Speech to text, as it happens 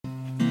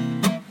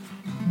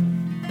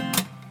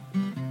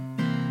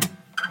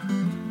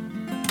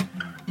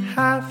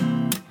Half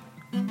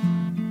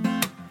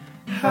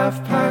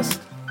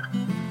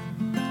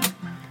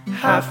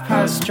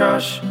past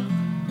Josh.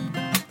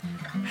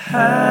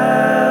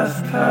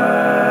 Half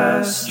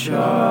past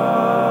Josh.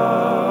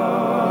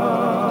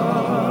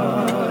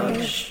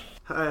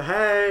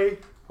 Hey,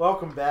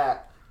 welcome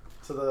back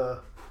to the,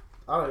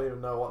 I don't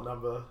even know what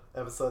number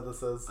episode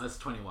this is. It's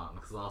 21,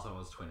 because the last one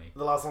was 20.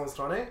 The last one was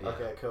 20? Yeah.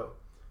 Okay, cool.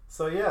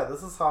 So yeah,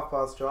 this is Half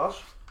Past Josh.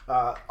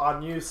 Our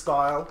new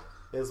style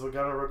is we're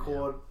going to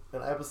record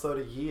an episode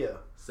a year.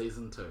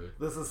 Season 2.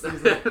 This is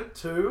season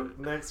 2.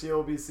 Next year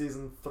will be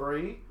season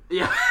 3.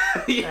 Yeah.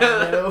 And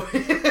then it'll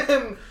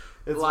be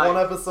it's Like,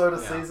 one episode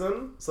a yeah.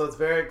 season, so it's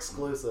very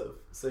exclusive.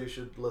 So you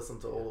should listen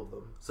to all of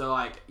them. So,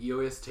 like,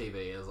 US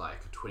TV is like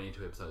a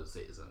 22 episode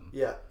season.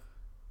 Yeah,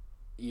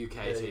 UK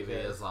Yeah, TV UK.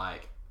 is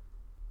like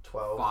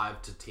 12.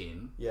 5 to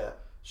 10. Yeah,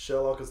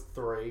 Sherlock is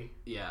 3.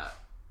 Yeah.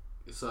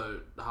 So,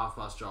 Half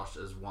Past Josh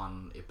is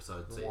one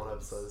episode season. One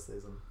episode a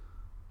season.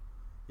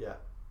 Yeah,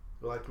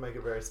 we like to make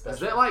it very special. Is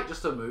that like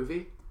just a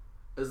movie?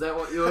 Is that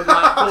what you would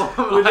like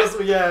call we like,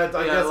 just, yeah,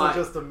 I guess like,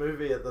 we're just a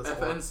movie at this if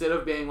point. instead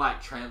of being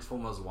like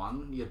Transformers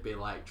 1, you'd be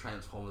like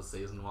Transformers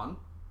Season 1?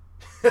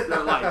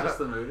 No, like just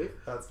the movie?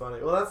 That's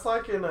funny. Well, that's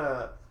like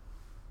I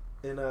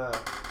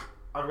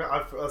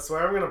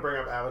swear I'm gonna bring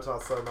up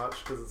Avatar so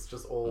much because it's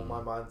just all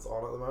my mind's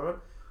on at the moment.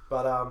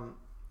 But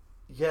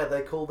yeah,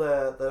 they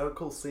don't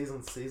call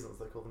seasons,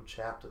 they call them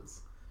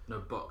chapters. No,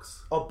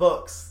 books. Oh,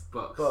 books.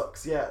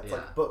 Books. Yeah, it's Yeah.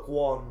 like book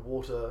 1,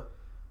 water.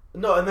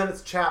 No, and then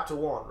it's chapter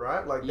 1,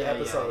 right? Like the Yeah,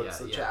 episodes,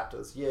 yeah, the yeah.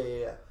 chapters.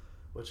 Yeah.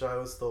 Which I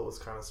always thought was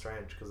kind of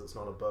strange because it's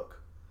not a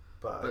book.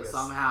 But I But guess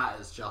somehow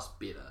it's just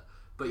better.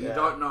 But you Yeah.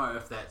 don't know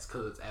if that's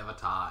because it's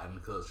Avatar and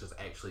because it's just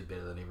actually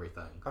better than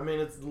everything. I mean,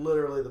 it's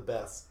literally the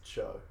best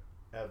show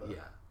ever.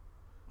 Yeah.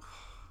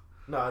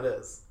 No, it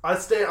is. I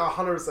stand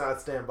 100%. I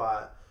stand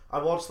by it. I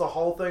watched the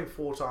whole thing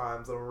 4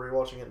 times, and I'm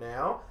rewatching it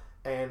now,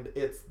 and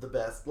it's the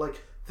best.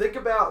 Like, think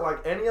about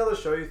like any other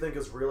show you think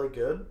is really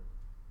good.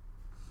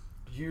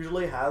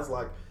 Usually has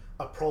like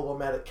a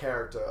problematic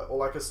character or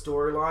like a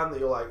storyline that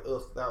you're like,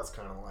 ugh, that was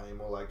kind of lame,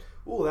 or like,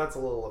 ooh, that's a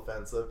little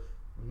offensive.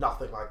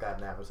 Nothing like that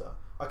in Avatar.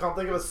 I can't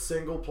think of a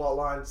single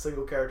plotline,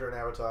 single character in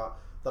Avatar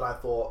that I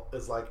thought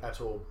is like at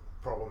all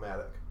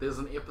problematic. There's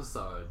an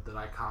episode that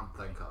I can't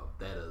think of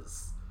that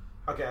is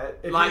Okay,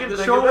 if like you the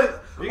can show, think of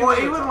it, you can or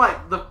think of even it.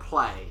 like the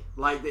play,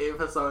 like the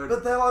episode.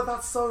 But they're like,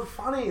 that's so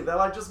funny. They're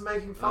like just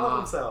making fun of Uh,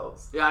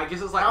 themselves. yeah, I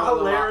guess it's like How one of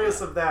the hilarious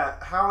la- of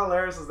that! How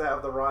hilarious is that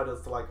of the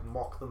writers to like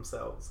mock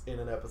themselves in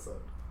an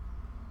episode?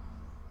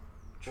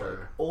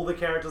 True. Like, all the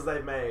characters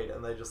they've made,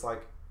 and they just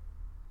like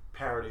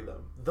parody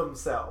them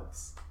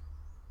themselves.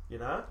 You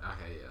know,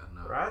 Okay, yeah,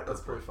 no. right? That's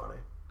good pretty point. funny.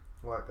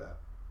 I like that.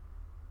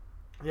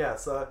 Yeah.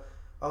 So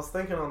I was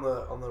thinking on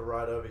the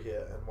ride over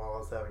here, and while I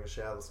was having a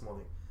shower this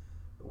morning,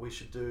 we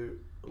should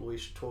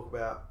talk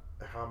about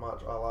how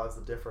much our lives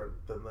are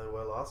different than they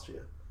were last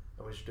year,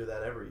 and we should do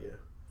that every year.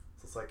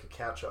 So it's like a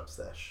catch-up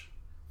sesh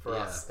for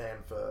Yeah. us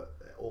and for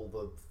all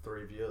the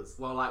 3 viewers,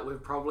 Well, like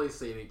we've probably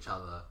seen each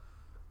other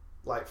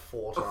like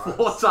 4 times.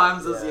 4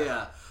 times this Yeah.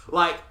 year.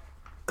 Like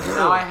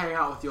now I hang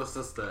out with your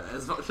sister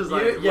as much as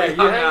like You we hang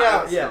hung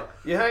out. and Yeah, stuff.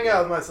 you hang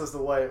out with my sister.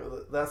 Way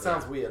that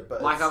sounds Yeah. weird,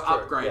 but Like it's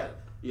I've true. upgraded, Yeah,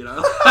 you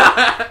know.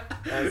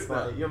 that's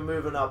funny. You're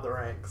moving up the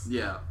ranks.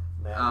 Yeah,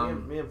 Now,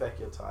 me and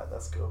Becky are tight.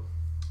 That's cool.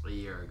 a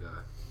year ago.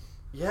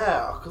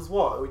 Yeah, because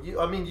what? You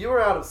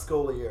were out of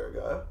school a year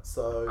ago,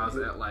 so I was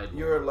at Laidlaw.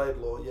 You were at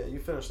Laidlaw. Yeah, you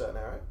finished that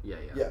now, right? Yeah.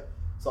 Yeah.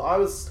 So I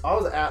was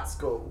at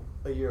school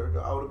a year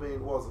ago. I would have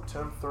been, what was it,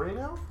 term 3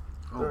 now?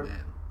 Oh They're-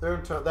 man. They're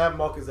in term. They have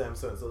mock exams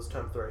soon, so it's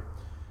term 3.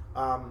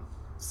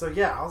 So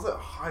yeah, I was at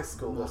high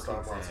school this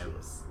Mock time last year.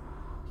 exams.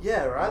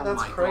 Yeah, right. Oh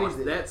That's my crazy.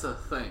 God, that's a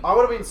thing. I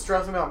would have been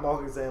stressing about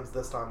mock exams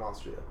this time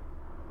last year.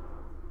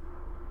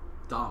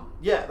 Dumb.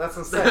 Yeah, that's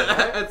insane.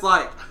 Right? It's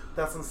like,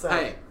 That's insane.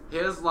 hey,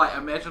 here's like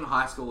imagine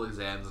high school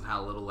exams and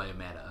how little they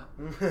matter,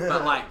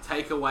 but like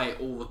take away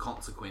all the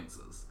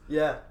consequences.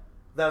 Yeah,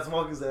 that's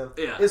mock exams.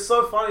 Yeah. It's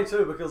so funny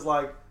too because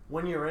like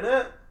when you're in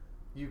it,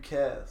 you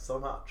care so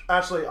much.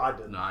 Actually, I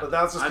didn't. No, but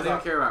that's just I 'cause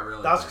didn't care about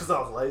really. That's because I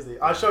was lazy.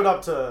 I showed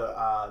up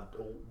to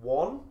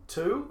 1,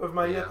 2 of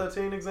my year Yeah.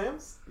 13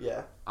 exams.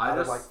 Yeah, I out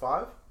of just-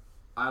 like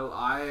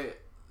 5.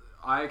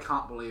 I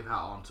can't believe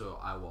how onto it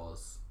I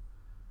was,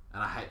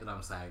 and I hate that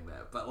I'm saying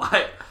that, but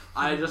like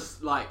I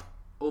just like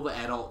all the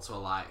adults were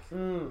like,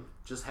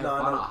 just have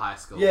No, fun no. at high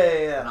school.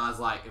 Yeah. And I was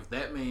like, if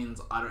that means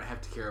I don't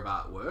have to care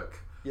about work,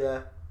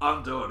 Yeah.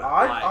 I'm doing it.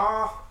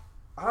 I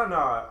don't know.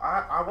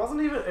 I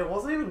wasn't even. It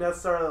wasn't even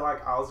necessarily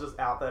like I was just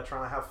out there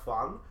trying to have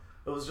fun.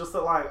 It was just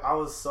that like I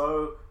was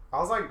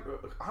like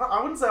I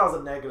wouldn't say I was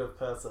a negative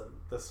person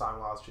this time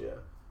last year.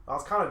 I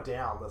was kind of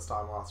down this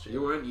time last year.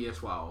 You were in year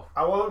 12.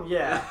 I wasn't.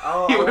 Yeah. You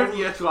I were in wasn't-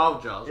 year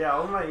 12, Josh. Yeah, I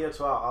was in my year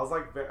 12. I was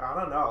like, I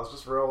don't know. I was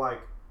just real like,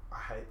 I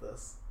hate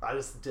this. I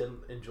just didn't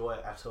enjoy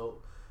it at all.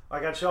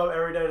 Like, I'd show up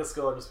every day to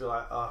school and just be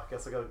like, oh, I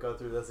guess I gotta go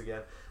through this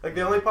again. Like,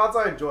 the only parts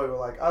I enjoyed were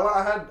like,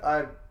 I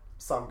had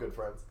some good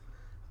friends.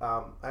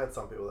 I had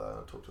some people that I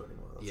don't talk to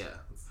anymore. That's Yeah.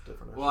 It's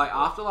different. Well, like,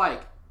 after,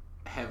 like,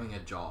 having a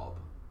job,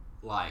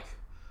 like,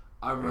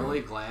 I'm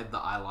really glad that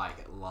I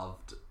like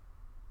loved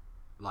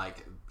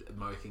like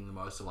making the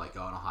most of like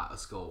going to high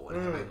school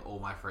and having all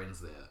my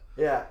friends there.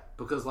 Yeah.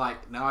 Because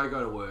like now I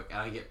go to work and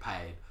I get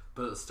paid,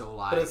 but it's still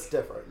like. But it's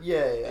different.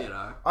 Yeah. You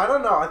know. I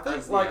don't know. I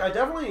think like yeah. I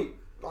definitely.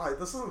 Like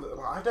this isn't.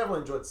 I definitely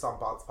enjoyed some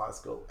parts of high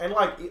school, and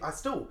like I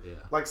still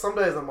like some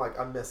days I'm like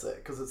I miss it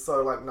because it's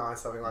so like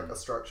nice having like a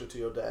structure to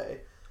your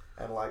day,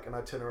 and like an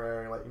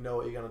itinerary, and like you know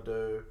what you're gonna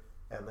do,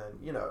 and then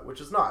you know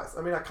which is nice.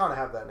 I mean I kind of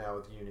have that now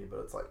with uni, but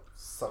it's like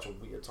such a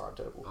weird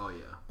timetable. Oh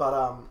yeah.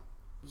 But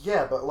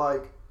yeah, but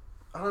like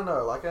I don't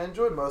know. Like I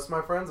enjoyed most of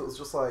my friends. It was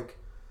just like,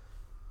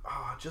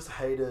 I just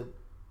hated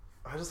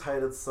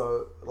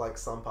so like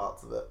some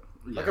parts of it.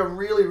 Yeah. Like I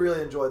really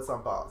really enjoyed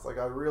some parts. Like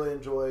I really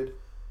enjoyed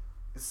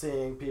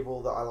seeing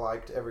people that I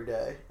liked every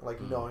day,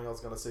 like knowing I was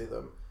going to see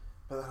them.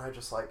 But then I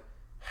just like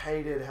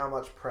hated how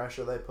much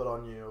pressure they put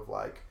on you of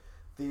like,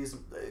 these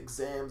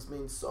exams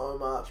mean so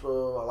much, blah,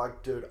 blah, blah.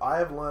 Like, dude, I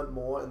have learned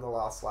more in the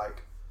last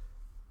like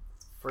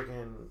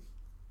freaking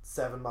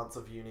 7 months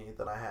of uni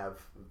than I have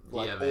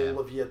like all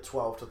of year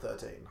 12 to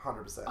 13,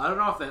 100%. I don't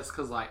know if that's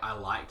because like I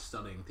liked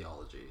studying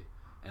theology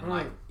and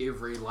like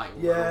every like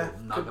Yeah, little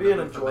could nugget be of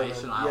an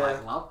information enjoyment, I yeah.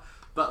 like love,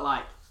 but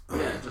like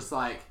yeah, just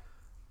like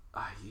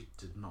you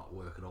did not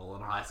work at all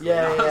in high school.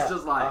 Yeah, I yeah. was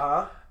just like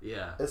Uh-huh.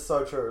 yeah, It's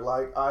so true.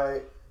 Like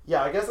I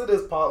guess it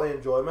is partly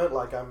enjoyment.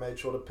 Like I made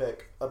sure to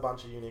pick a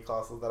bunch of uni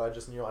classes that I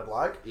just knew I'd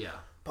like. yeah,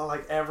 But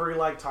like every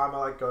like time I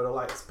like go to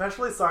like,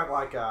 especially something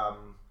like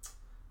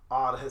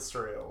art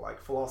history or like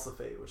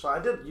philosophy, which I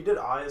did. You did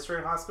art history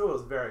in high school. It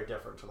was very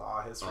different to the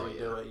art history you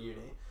do at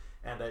uni,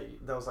 and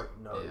there was like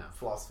no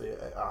philosophy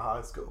at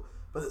high school.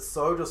 But it's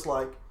so just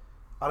like,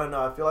 I don't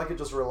know. I feel like it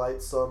just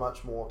relates so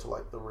much more to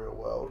like the real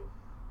world.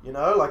 You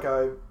know, like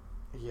I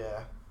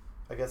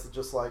guess it's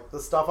just like the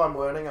stuff I'm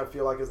learning. I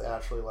feel like is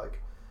actually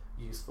like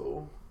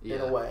useful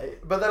in a way.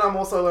 But then I'm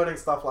also learning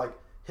stuff like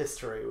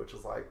history, which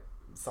is like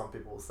some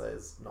people will say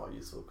is not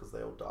useful because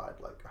they all died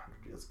like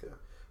 100 years ago,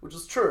 which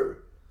is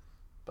true.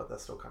 But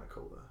that's still kind of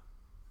cool though.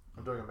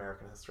 I'm doing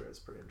American history. It's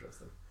pretty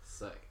interesting.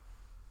 sick.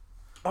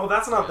 Oh,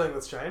 that's another thing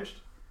that's changed.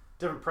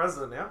 Different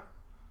president now.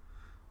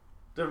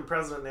 Different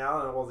president now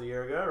than it was a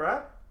year ago,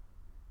 right?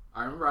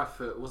 I remember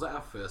was that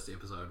our first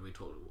episode we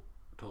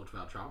talked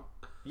about Trump?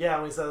 Yeah,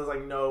 and we said there's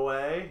like no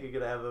way he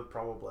could ever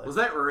probably. Was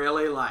that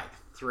really like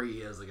 3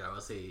 years ago?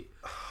 Was he?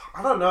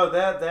 I don't know.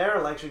 Their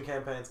election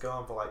campaigns go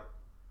on for like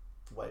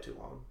way too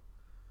long.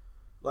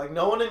 Like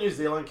no one in New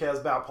Zealand cares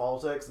about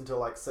politics until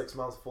like 6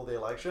 months before the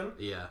election.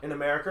 Yeah. In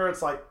America,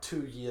 it's like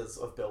 2 years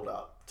of build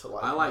up to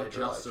like. I like major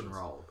just elections.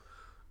 enrolled.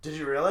 Did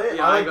you really?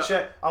 Yeah,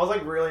 I was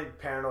like really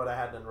paranoid. I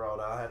hadn't enrolled.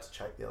 I had to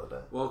check the other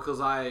day. Well, because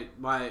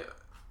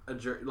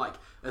like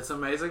it's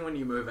amazing when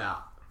you move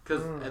out.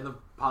 Because and the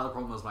part of the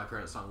problem is my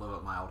parents don't live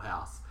at my old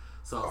house,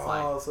 so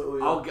it's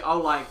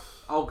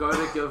I'll go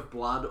to give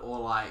blood or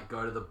like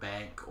go to the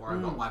bank or I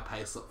got my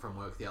payslip from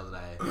work the other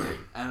day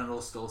and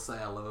it'll still say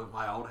I live at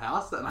my old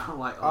house and I'm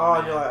like Oh, man,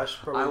 and you're like I should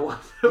probably I want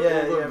yeah all the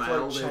have to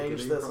mail like they're change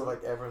getting this from and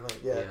like everything.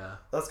 Yeah. Yeah.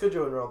 That's good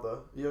you enrolled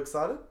though. You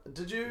excited?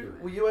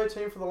 Were you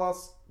 18 for the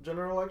last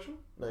general election?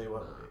 No, you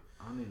weren't. Were you?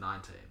 I'm only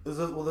 19.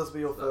 Will this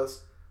be your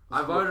first?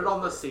 I voted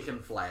on the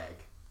second flag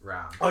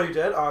round. Oh, you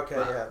did? Oh, okay,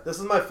 yeah. This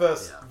is my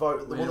first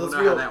vote. Will Will this know be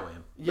how your... that went.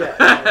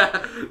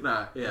 Yeah.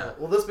 No, yeah.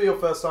 Will this be your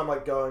first time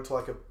like going to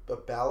like a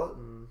ballot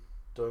and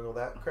doing all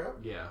that crap?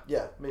 Yeah.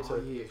 Yeah, me too.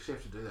 Oh, you actually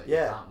have to do that.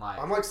 Yeah. You can't, like,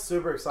 I'm like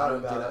super excited I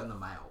don't about get it. it in the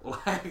mail.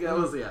 Like that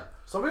was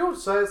Some people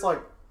say it's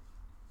like,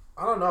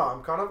 I don't know,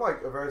 I'm kind of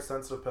like a very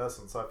sensitive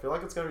person, so I feel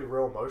like it's going to be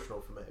real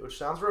emotional for me, which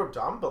sounds real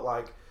dumb, but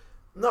like,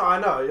 no, I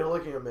know, you're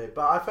looking at me,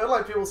 but I feel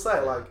like people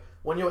say, like,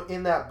 when you're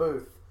in that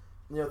booth,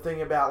 you're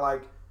thinking about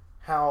like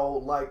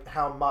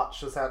how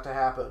much has had to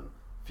happen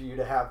for you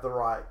to have the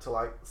right to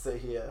like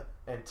sit here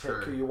and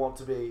pick who you want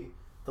to be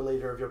the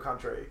leader of your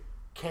country.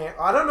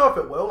 I don't know if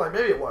it will, like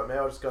maybe it won't, maybe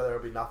I'll just go there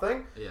and be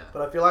nothing. Yeah.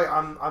 But I feel like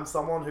I'm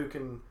someone who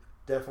can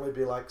definitely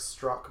be like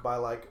struck by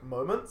like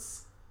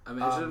moments.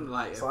 Imagine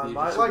like so if I you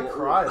might just like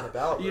cry in the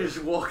ballot. You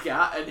just walk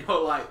out and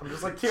you're like, I'm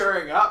just like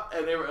tearing up,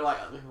 and they're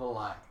like, people are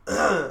like,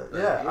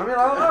 yeah. I mean,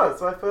 I don't know.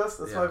 It's my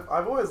first. Yeah.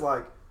 I've always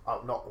like,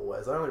 not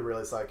always. I only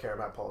really started caring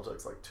about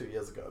politics like 2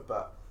 years ago.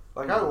 But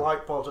like, I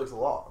like politics a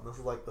lot, and this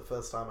is like the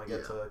first time I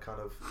get to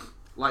kind of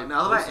like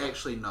now that I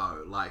actually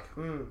know, like,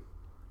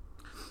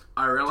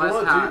 I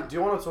realize do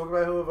you want to talk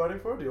about who we're voting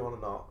for? Or do you want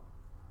to not?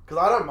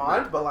 Because I don't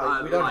mind, but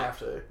like we don't have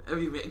to.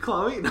 Have you met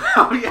Chloe? No,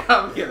 yeah,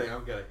 I'm kidding.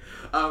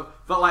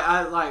 But like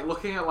I like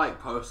looking at like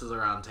posters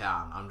around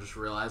town. I'm just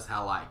realized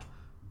how like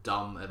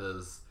dumb it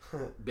is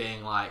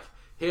being like,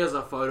 here's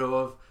a photo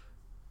of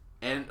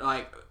and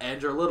like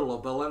Andrew Little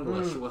or Bill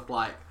English with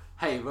like,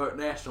 hey, vote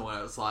National.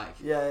 And it's like,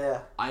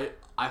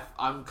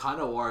 I'm kind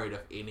of worried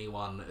if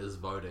anyone is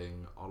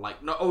voting or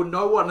like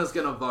no one is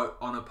gonna vote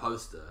on a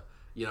poster.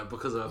 You know,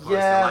 because of a poster.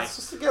 Yeah, like, it's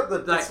just to get the.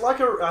 like, it's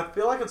like I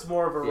feel like it's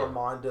more of a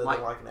reminder like,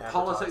 than like an advertisement.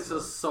 politics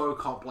is so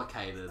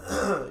complicated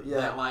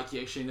that like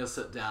you actually need to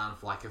sit down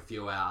for like a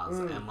few hours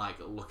and like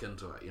look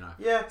into it. You know.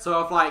 Yeah.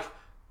 So if like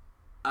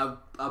a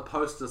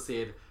poster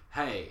said,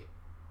 "Hey,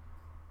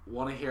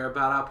 want to hear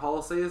about our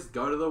policies,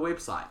 go to the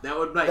website. That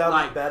would make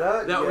That'd be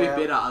better. That would Yeah.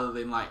 be better. Other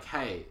than like,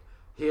 hey,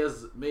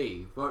 here's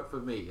me, vote for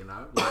me. You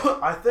know. Like,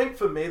 I think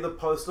for me, the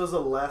posters are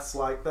less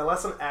like they're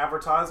less an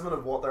advertisement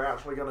of what they're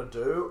actually going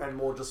to do, and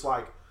more just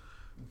like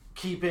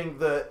keeping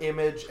the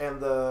image and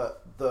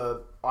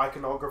the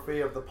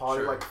iconography of the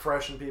party Sure. like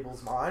fresh in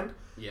people's mind.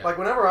 Yeah. Like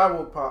whenever I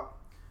walk past,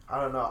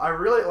 I don't know. I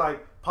really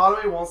like. Part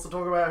of me wants to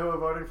talk about who we're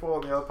voting for,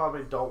 and the other part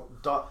of me don't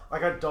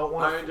like. I don't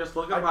want to. I mean, just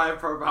look at my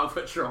profile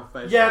picture on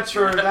Facebook. Yeah,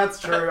 true. That's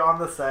true. I'm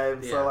the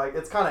same. Yeah. So like,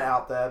 it's kind of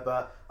out there,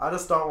 but I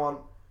just don't want.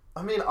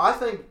 I mean, I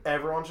think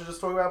everyone should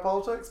just talk about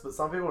politics, but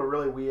some people are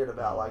really weird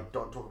about like,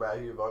 don't talk about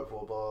who you vote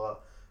for, blah blah. Blah.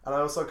 And I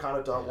also kind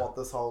of don't want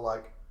this whole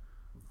like,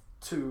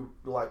 to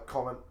like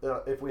comment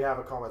if we have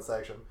a comment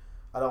section.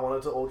 I don't want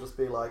it to all just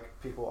be like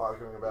people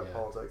arguing about Yeah.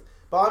 politics.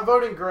 But I'm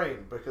voting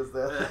green because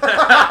they're.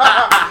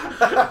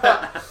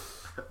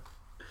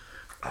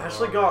 I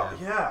actually got,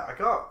 man. I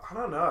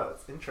don't know,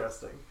 it's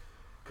interesting.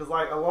 Because,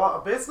 like,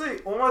 basically,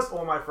 almost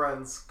all my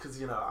friends, because,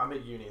 you know, I'm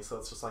at uni, so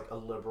it's just, like, a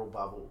liberal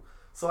bubble.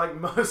 So, like,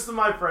 most of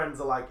my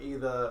friends are, like,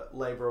 either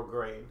Labour or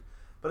Green.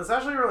 But it's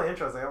actually really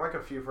interesting. I have, like,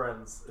 a few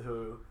friends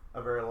who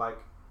are very, like,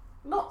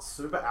 not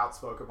super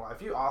outspoken. Like,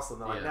 if you ask them,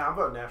 they're like, Yeah. I'm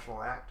voting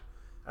National Act.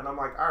 And I'm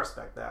like, I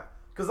respect that.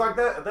 Because, like,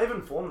 they've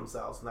informed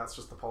themselves, and that's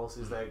just the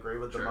policies they agree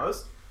with True. the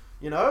most.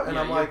 You know? And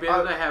Yeah, I'm you're like,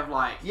 better to have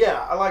like.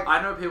 yeah,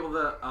 I know people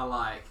that are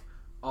like,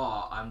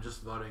 oh, I'm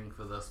just voting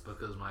for this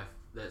because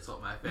that's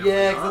what my family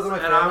yeah, does. because my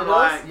And family I'm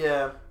does. like,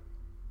 yeah.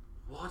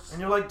 what?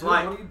 And you're like, dude,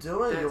 Like, what are you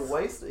doing? You're that's-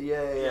 wasting.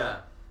 Yeah. Yeah.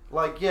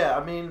 Like, yeah,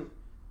 I mean,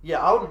 yeah,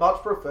 I would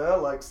much prefer,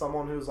 like,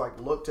 someone who's, like,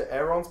 looked at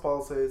everyone's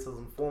policies, has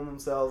informed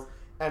themselves,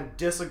 and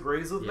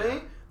disagrees with Yeah.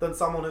 me, than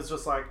someone who's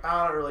just like,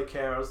 I don't really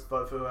care, I'll just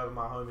vote for whoever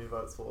my homie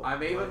votes for.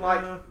 I'm even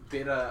like, like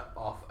better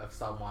off if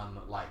someone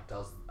like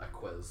does a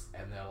quiz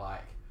and they're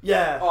like,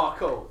 yeah. oh,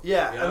 cool.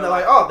 Yeah, You and know, they're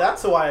like, oh,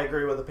 that's who I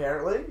agree with,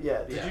 apparently.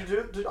 Yeah, Yeah. did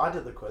you do, I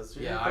did the quiz.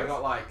 Did you yeah, do the I quiz?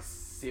 got like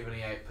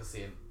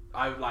 78%.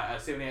 I like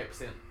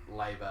 78%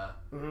 Labour,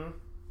 Mm-hmm.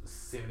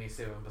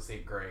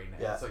 77% Green,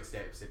 and Yeah.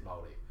 68%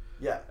 Multi.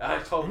 Yeah. And I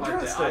told my dad.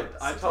 Interesting.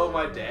 I told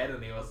my dad,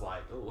 and he was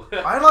like, "Ooh."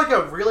 I had like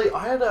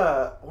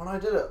when I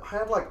did it, I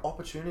had like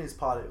Opportunities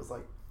Party. It was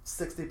like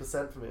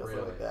 60% for me or something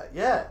like Really? that.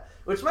 Yeah,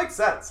 which makes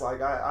sense.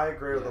 Like I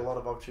agree with a Yeah. lot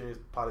of Opportunities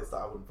Parties that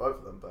I wouldn't vote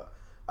for them, but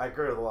I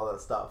agree with a lot of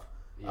that stuff.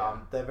 Yeah.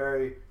 They're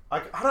very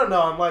like I don't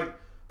know. I'm like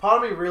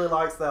part of me really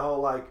likes their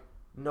whole like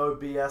no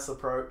BS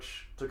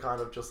approach to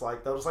kind of just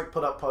like they'll just like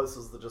put up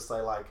posters that just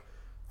say like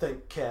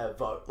think, care,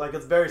 vote. Like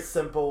it's very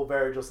simple,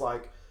 very just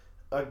like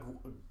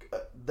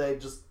they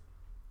just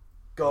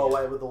go Yeah.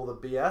 away with all the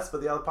BS.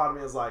 But the other part of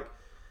me is like,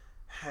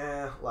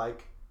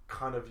 like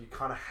you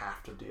kind of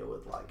have to deal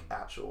with like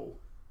actual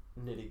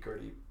nitty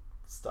gritty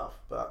stuff.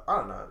 But I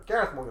don't know.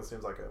 Gareth Morgan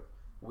seems like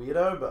a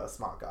weirdo, but a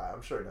smart guy.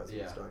 I'm sure he knows what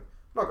he's Yeah. doing.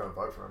 I'm not going to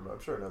vote for him, but I'm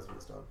sure he knows what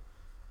he's doing.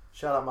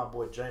 Shout out my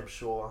boy James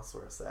Shaw. That's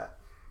where it's at.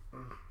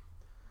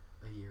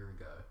 A year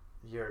ago.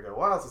 A year ago.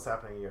 What else was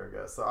happening a year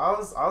ago? So I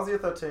was year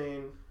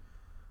 13.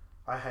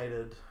 I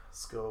hated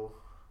school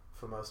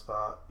for most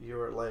part. You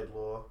were at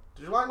Laidlaw.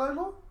 Did you like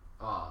Laidlaw?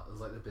 Oh, it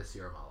was like the best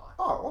year of my life.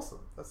 Oh, awesome.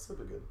 That's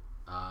super good.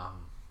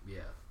 Yeah.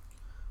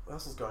 What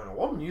else was going on?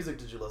 What music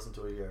did you listen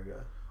to a year ago?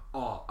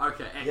 Oh,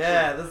 okay. Actually,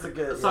 Yeah, this is a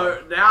good.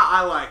 So now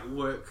I like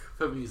work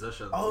for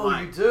musicians. Oh,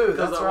 like, you do? 'cause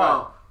That's I'm, right.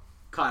 well,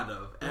 kind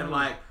of. And Mm.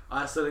 like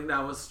I was sitting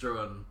down with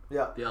Struan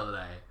Yeah. the other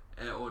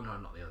day, or no,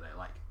 not the other day,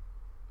 like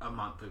a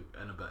month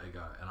and a bit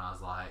ago, and I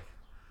was like,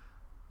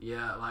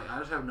 yeah, like I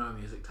just have no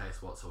music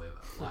taste whatsoever.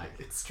 Like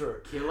It's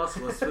true. Careless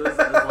Whispers is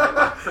like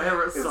my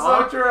favorite It's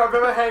song. so true. I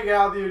remember hanging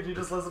out with you and you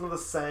just listen to the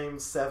same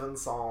 7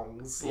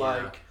 songs. Yeah.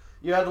 Like,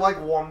 you had like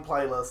one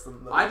playlist.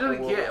 And I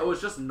didn't all- care. It was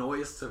just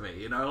noise to me,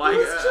 you know. Like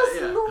was just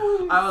yeah.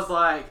 noise. I was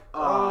like,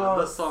 oh,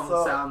 Oh, this song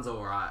so- sounds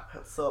alright.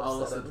 It's so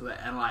I'll upsetting. listen to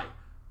that, and like,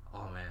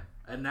 oh man.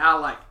 And now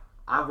like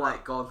I've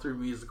like gone through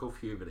musical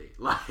puberty.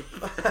 Like,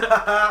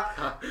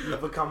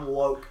 You've become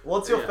woke.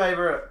 What's your Yeah.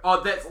 favorite?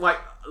 oh, that's like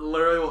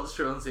literally what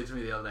Struan said to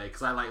me the other day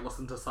because I like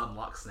listen to Sun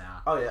Lux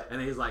now. Oh, yeah.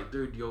 And he's like,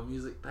 dude, your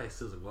music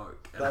taste is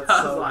woke. And That's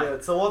I was so like,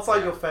 good. So, what's like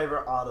yeah. your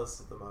favorite artist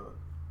at the moment?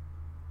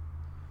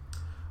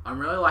 I'm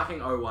really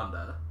liking Oh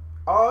Wonder.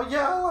 Oh,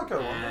 yeah, I like her.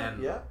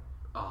 And- Yeah.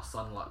 Oh,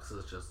 Sun Lux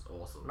is just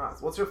awesome.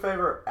 Nice. What's your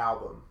favorite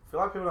album? I feel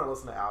like people don't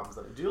listen to albums.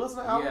 Do you listen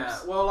to albums? Yeah,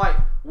 well, like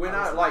when I I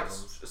listen to like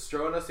albums.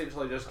 Struan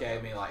essentially just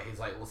gave me like he's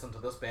like listen to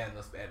this band, and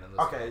this band.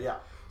 Okay, yeah.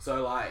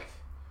 So like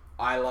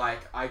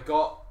I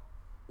got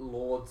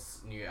Lord's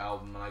new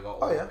album and I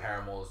got all Oh, yeah.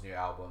 Paramore's new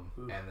album,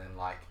 Ooh. and then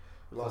like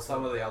for Love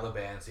some that. of the other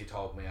bands he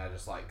told me I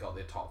just like got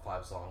their top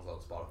 5 songs on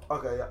Spotify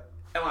Okay, yeah.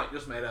 and like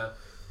just made a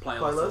playlist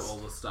Playlist? of all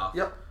this stuff.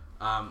 Yep.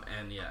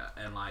 And yeah,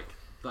 and like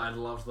I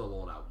loved the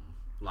Lord album.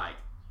 Like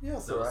Yeah,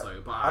 it's That was alright.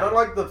 so- but I don't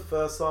like the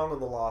first song or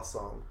the last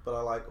song, but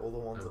I like all the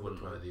ones I in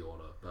wouldn't know between. the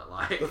order, but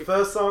like The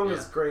first song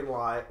is Yeah. Green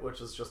Light, which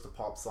is just a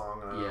pop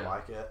song, and I don't Yeah.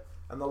 like it.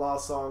 And the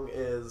last song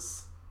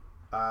is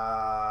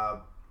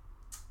the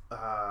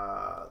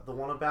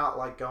one about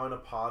like going to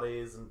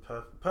parties and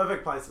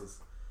perfect places.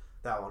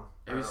 That one.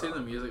 Have you seen the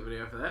music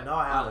video for that? No,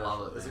 I haven't.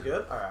 love it. Is it man.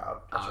 good? Alright,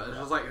 I'll check It's it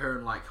just out. like her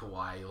in like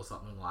Hawaii or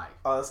something like.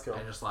 Oh, that's cool.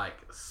 And just like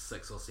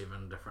 6 or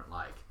 7 different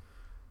like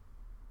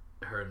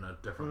her in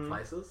different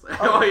places.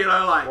 Oh, or you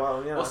know like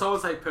well, yeah. or someone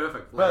say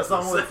perfect But places.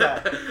 someone would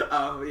say.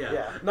 Yeah.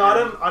 Yeah. No, I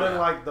didn't Yeah.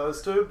 like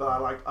those two, but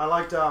I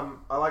liked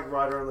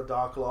Rider in the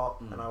Dark a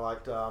lot, and I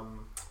liked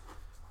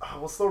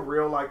what's the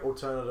real like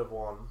alternative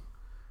one?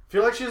 I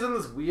feel like she's in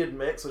this weird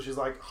mix where she's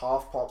like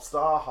half pop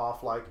star,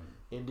 half like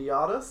indie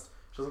artist.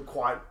 She doesn't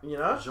quite, you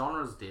know.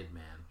 Genre's dead,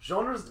 man.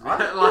 Genres.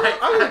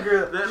 I agree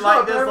with that.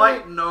 Like, there's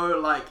like no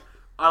like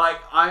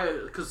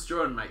because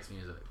Jordan makes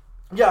music.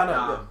 Yeah, I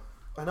know.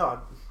 I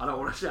know. I don't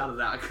want to shout it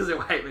out because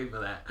he'll hate me for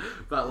that.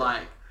 But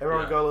like,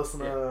 Everyone yeah, go listen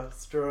to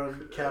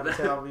Struan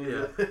Capital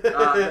music.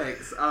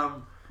 Thanks.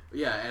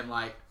 Yeah, and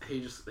like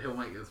he'll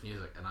make this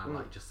music, and I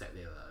like just sat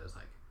there. I was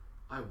like,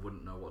 I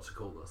wouldn't know what to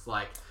call this.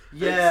 Like,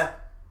 Yeah. it's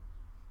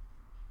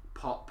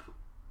pop.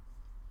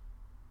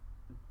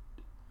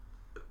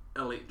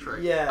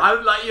 Electric. Yeah.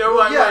 I'm like, you know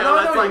what? Yeah, no,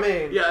 I know it's what like, you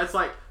mean. Yeah, it's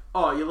like,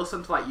 oh, you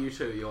listen to like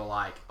U2, you're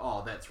like,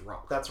 oh, that's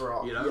rock. That's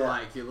rock. You know, yeah.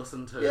 like you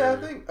listen to. Yeah,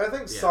 I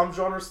think some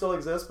genres still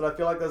exist, but I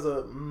feel like there's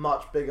a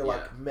much bigger Yeah.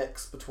 like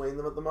mix between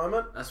them at the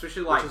moment.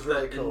 Especially like is the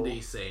really cool.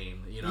 indie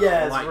scene, you know.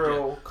 Yeah, it's like,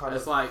 real kind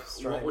it's of like,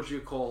 strange. what would you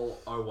call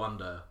Oh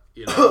Wonder?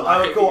 You know, I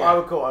like,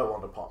 would call I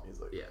Wonder pop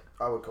music. Yeah.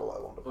 I would call I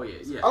Wonder pop Oh, yeah,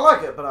 music. yeah. I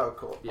like it, but I would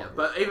call it pop Yeah, music.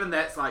 but even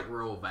that's like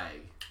real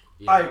vague.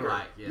 You I know, agree.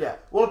 Like, yeah.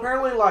 Well,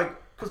 apparently, like,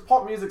 because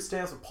pop music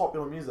stands for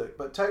popular music,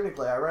 but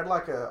technically, I read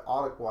like a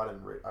article. I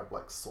didn't read. I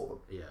like saw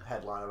the Yeah.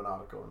 headline of an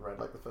article and read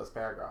like the first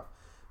paragraph,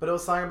 but it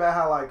was saying about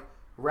how like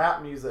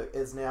rap music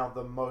is now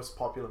the most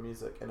popular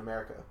music in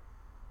America.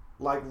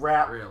 Like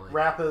Really?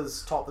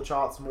 rappers top the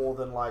charts more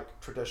than like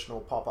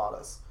traditional pop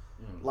artists.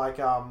 Like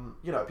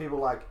you know, people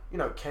like, you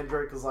know,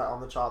 Kendrick is like on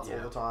the charts all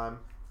Yeah. the time.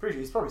 Pretty sure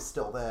he's probably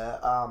still there.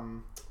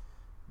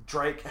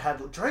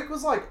 Drake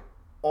was like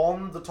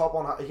on the top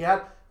one. He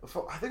had,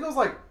 I think it was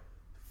like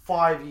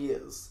 5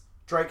 years.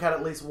 Drake had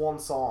at least one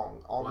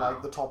song on Wow.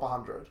 like the top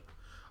 100.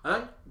 I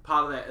think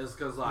part of that is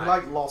because He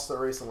like lost it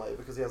recently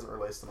because he hasn't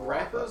released in a while.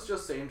 rappers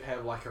just seem to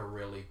have like a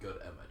really good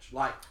image.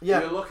 Like,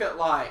 Yeah. you look at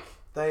like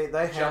They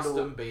handle.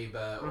 Justin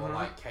Bieber or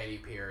like Katy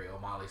Perry or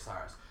Miley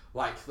Cyrus,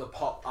 like the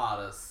pop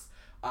artists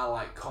are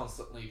like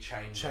constantly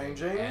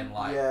changing and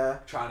like yeah.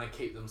 trying to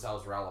keep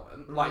themselves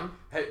relevant. Like,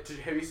 have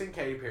you seen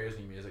Katy Perry's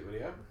new music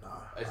video? No,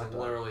 It's I don't.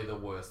 literally the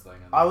worst thing.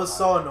 I was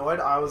so annoyed.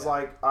 I was Yeah.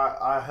 like,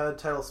 I heard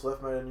Taylor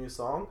Swift made a new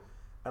song,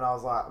 and I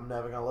was like, I'm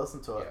never gonna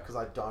listen to it Yeah. because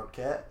I don't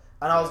care.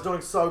 And I was Yeah.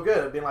 doing so good.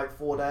 It'd been like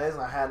 4 days,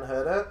 and I hadn't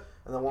heard it.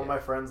 And then one of Yeah. my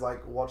friends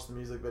like watched the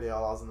music video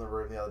while I was in the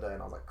room the other day, and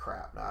I was like,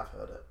 crap, now I've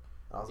heard it.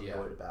 And I was Yeah.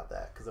 annoyed about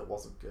that because it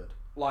wasn't good.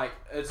 Like,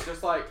 it's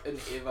just like an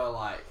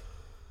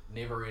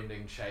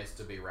never-ending chase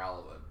to be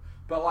relevant.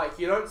 But like,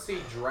 you don't see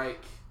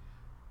Drake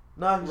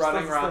No, he just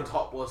running does his around thing.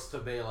 topless to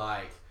be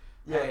like,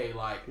 Yeah, hey,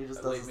 like, he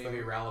just does let his me thing.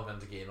 be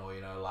relevant again, or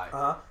you know, like,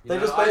 you They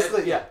know, just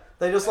basically, I-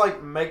 they just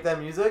like make their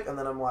music, and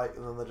then I'm like,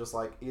 and then they're just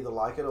like either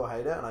like it or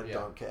hate it, and I Yeah.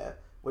 don't care,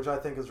 which I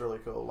think is really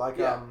cool. Like,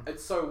 yeah,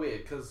 it's so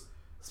weird because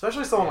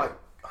especially someone Yeah.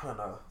 like, I don't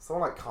know,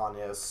 someone like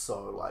Kanye is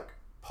so like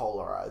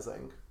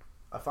polarizing.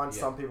 I find Yeah.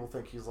 some people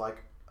think he's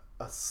like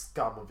a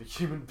scum of a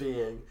human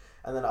being,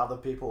 and then other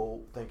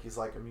people think he's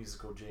like a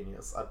musical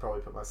genius. I'd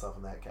probably put myself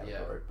in that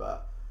category,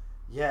 but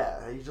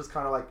yeah, he just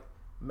kind of like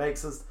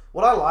makes us.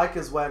 What I like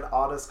is when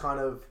artists kind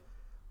of.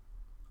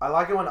 I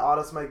like it when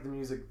artists make the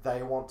music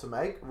they want to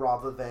make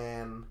rather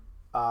than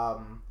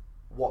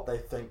what they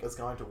think is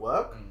going to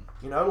work.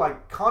 You know,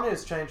 like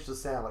Kanye's changed his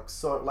sound like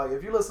so. Like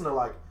if you listen to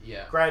like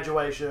yeah,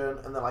 Graduation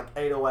and then like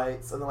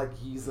 808s and then like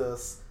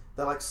Yeezus,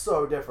 they're like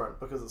so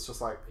different because it's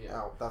just like,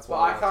 Yeah. oh, that's well,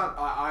 what I can't.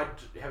 I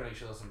haven't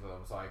actually listened to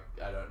them, so I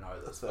don't know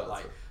this. That's fair, but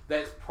that's like,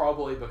 that's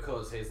probably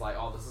because he's like,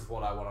 oh, this is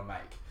what I want to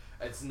make.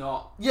 It's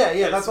not. Yeah,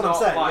 it's that's what I'm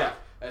not saying. Like, Yeah.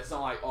 It's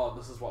not like, oh,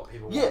 this is what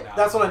people want. Yeah, now,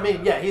 that's this what is I mean.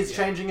 want Yeah, to he's do.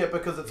 changing it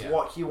because it's Yeah.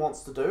 what he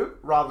wants to do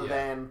rather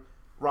Yeah.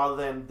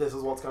 than this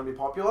is what's going to be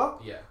popular.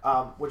 Yeah.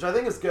 Which I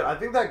think is good. I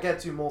think that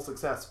gets you more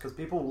success because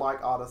people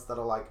like artists that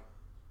are like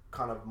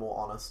kind of more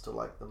honest to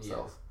like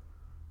themselves.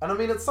 And I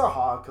mean, it's so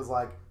hard because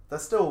like they're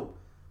still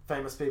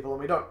famous people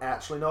and we don't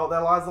actually know what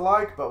their lives are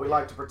like, but we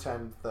like to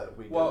pretend that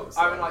we Well, do.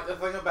 I mean, like the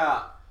thing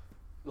about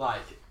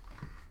like,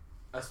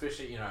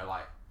 especially you know,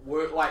 like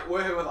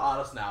working with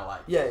artists now,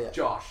 like Yeah.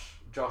 Josh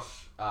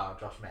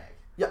Mag.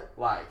 Yeah.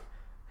 Like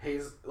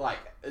he's like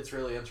it's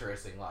really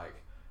interesting. Like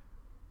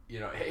you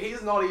know,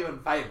 he's not even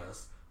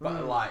famous,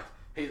 but like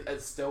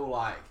it's still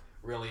like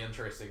really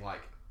interesting.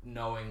 Like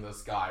knowing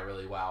this guy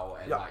really well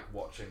and Yeah. like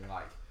watching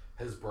like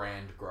his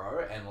brand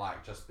grow and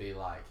like just be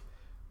like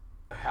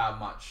how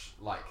much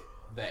like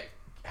that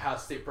how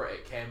separate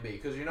it can be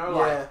because you know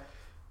like Yeah.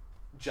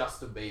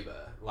 Justin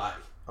Bieber like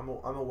I'm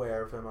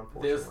aware of him,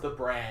 unfortunately. there's the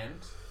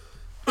brand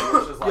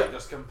which is like Yeah.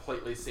 just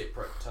completely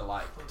separate to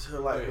like to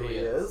like who he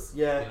is.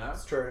 Yeah, you know?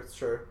 it's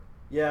true.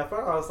 Yeah, I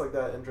find artists like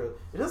that interesting.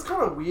 It is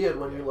kind of weird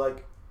when you Yeah.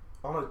 like,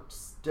 on a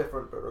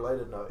different but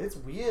related note, it's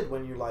weird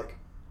when you like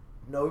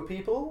know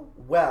people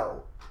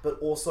well, but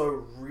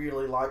also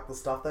really like the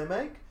stuff they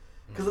make.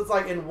 because it's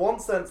like in one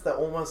sense they're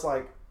almost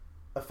like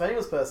a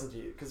famous person to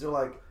you because you're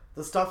like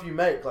the stuff you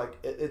make like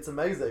it's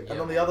amazing, and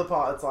on the other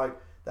part it's like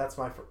that's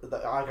like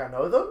I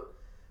know them,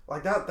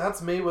 like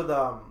that's me with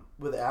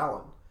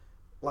Alan.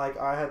 Like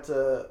I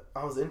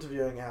was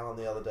interviewing Alan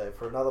the other day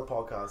for another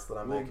podcast that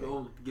I'm making.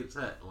 We'll get to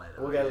that later.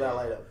 We'll get to that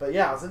later. But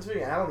yeah, I was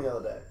interviewing Alan the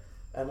other day,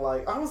 and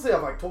like obviously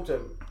I've like talked to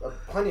him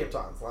plenty of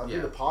times. Like I've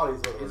been to parties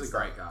with him. He's a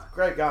great guy.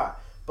 Great guy.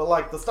 But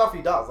like the stuff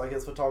he does, like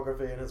his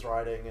photography and his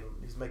writing, and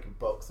he's making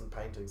books and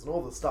paintings and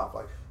all this stuff.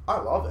 Like I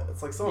love it.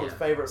 It's like some of his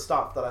favorite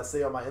stuff that I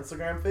see on my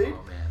Instagram feed.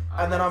 Oh man!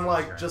 And then I'm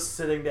like just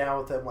sitting down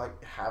with him,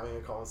 like having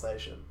a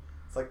conversation.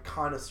 It's like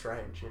kind of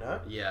strange, you know?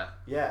 Yeah.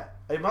 Yeah.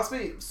 It must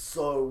be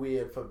so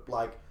weird for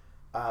like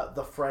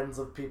the friends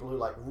of people who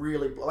like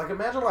really like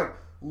imagine like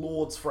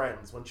Lord's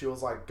friends when she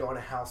was like going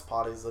to house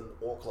parties in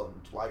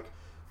Auckland like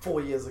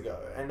 4 years ago,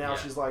 and now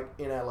she's like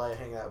in LA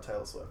hanging out with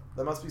Taylor Swift.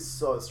 That must be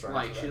so strange.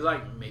 Like she's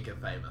like mega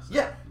famous.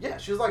 Yeah,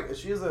 she's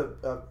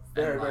a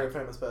very very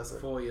famous person.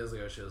 4 years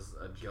ago, she was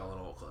a girl in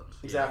Auckland.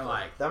 Exactly. You know,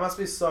 like that must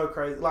be so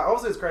crazy. Like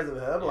obviously it's crazy for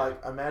her, but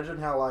like imagine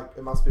how like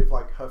it must be for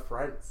like her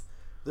friends.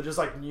 They just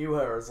like knew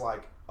her as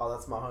like, oh,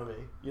 that's my homie,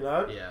 you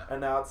know? Yeah. And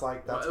now it's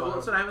like that's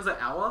what's her name? Is it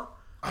Ella?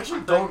 I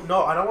actually don't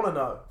know. I don't want to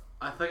know.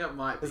 I think it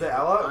might be. Is it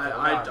Ella?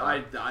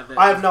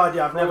 I have no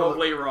idea.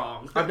 Probably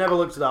wrong. I've never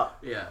looked it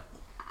up. Yeah.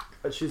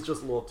 But she's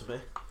just Lord to me,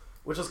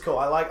 which is cool.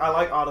 I like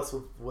artists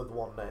with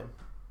one name.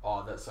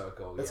 Oh, that's so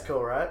cool. It's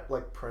cool, right?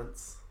 Like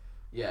Prince.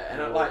 Yeah,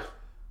 and it, like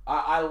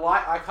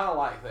I kind of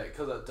like that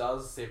because it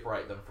does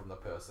separate them from the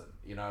person.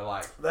 You know,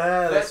 like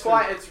that's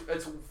why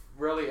it's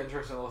really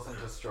interesting to listen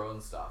to Stro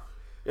and stuff.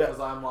 Yeah.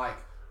 Because I'm like,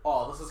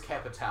 oh, this is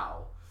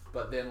Capital.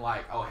 But then,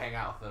 like, I'll hang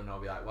out with them and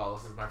I'll be like, well,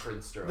 this is my friend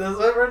Stro. This is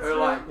my friend Who, Stro?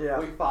 like, yeah.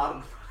 we fart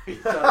in front of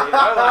each other, you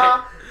know?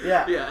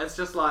 Like, yeah, it's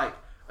just like,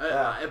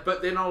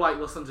 but then I'll, like,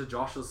 listen to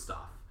Josh's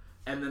stuff.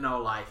 And then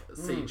I'll, like,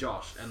 see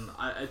Josh. And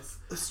it's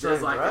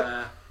strange, like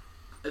right?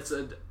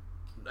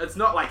 it's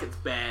not like it's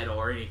bad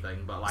or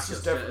anything, but, like,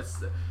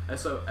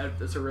 it's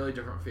a really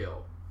different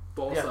feel.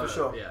 But also, yeah, for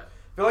sure. Yeah.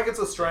 I feel like it's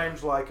a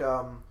strange, like,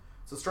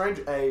 it's a strange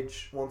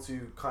age once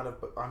you kind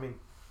of, I mean,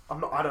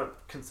 I don't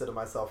consider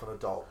myself an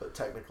adult, but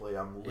technically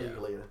I'm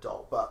legally an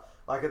adult. But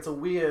like, it's a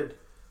weird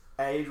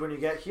age when you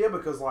get here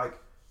because like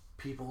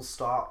people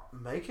start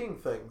making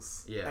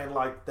things, and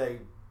like they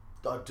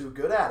do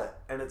good at it,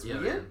 and it's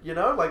weird, man. You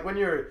know. Like when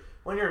you're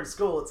in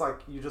school, it's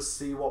like you just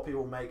see what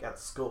people make at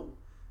school.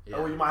 Yeah.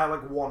 Or you might have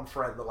like one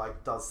friend that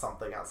like does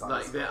something outside.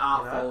 Like of school, their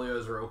art folio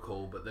is real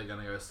cool, but they're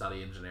gonna go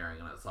study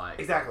engineering, and it's like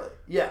exactly,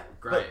 yeah,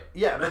 great,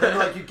 but then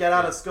like you get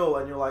out of school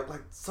and you're like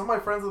some of my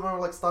friends at the moment are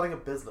like starting a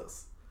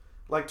business.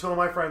 Like two of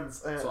my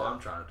friends. That's what I'm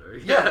trying to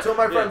do. Yeah, two of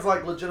my friends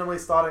like legitimately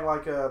starting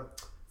like a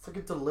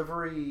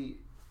delivery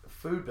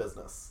food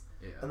business.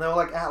 Yeah. And they were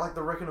like at like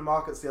the Rickon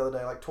Markets the other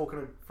day, like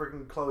talking to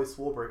freaking Chloe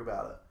Swarbrick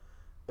about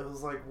it. It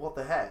was like, what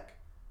the heck?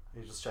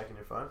 Are you just checking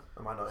your phone?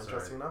 Am I not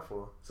interesting enough?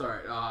 Or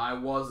sorry, I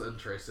was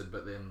interested,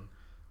 but then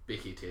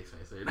Becky texted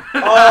me. So you know.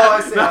 Oh,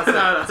 I see.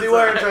 No, so you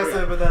were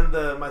interested, but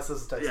then my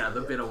sister texted me. Yeah,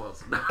 the better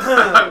ones.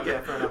 Yeah,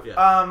 fair enough.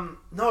 Yeah.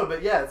 No,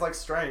 but yeah, it's like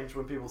strange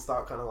when people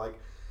start kind of like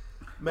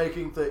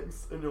making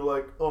things and you're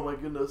like, oh my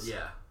goodness.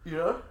 Yeah. You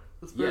know?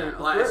 It's very, it's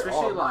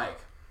especially odd. Like,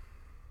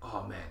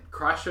 oh man,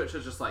 Christchurch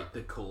is just like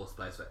the coolest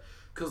place.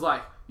 Because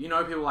like, you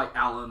know, people like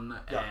Alan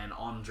and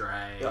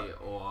Andre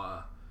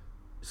or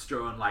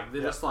Struan, like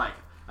they're just like,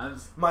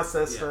 my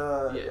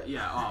sister. Sam,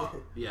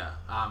 yeah.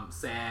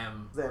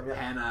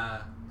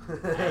 Hannah,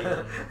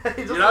 Hayden.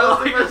 You know,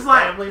 like just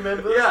like family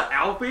members. Yeah,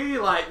 Alfie,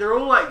 like they're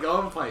all like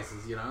going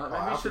places, you know.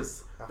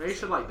 Maybe you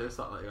should like do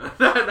something like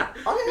that. No.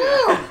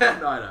 Oh yeah.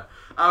 No, I know.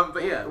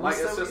 But yeah, like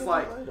it's just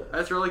like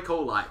it's really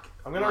cool. Like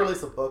I'm gonna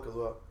release a book as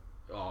well.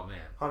 Oh man,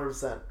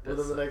 100%.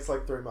 Within the next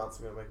like 3 months,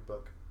 I'm gonna make a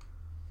book.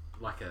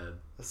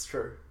 That's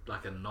true.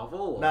 Like a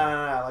novel? Or?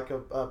 No, like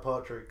a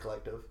poetry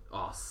collective.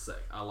 Oh, sick!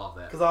 I love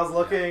that. Because I was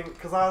looking,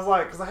 because I have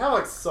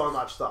like so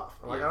much stuff.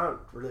 And, like I don't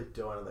really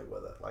do anything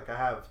with it. Like I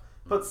have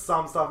put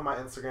some stuff on my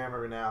Instagram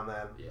every now and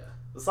then. Yeah.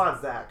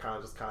 Besides that,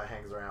 kind of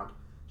hangs around.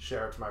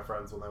 Share it to my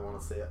friends when they want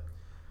to see it.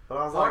 But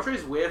I was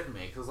poetry's weird for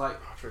me because like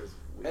weird,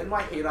 in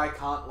my head I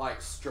can't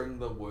like string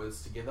the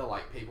words together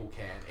like people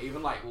can.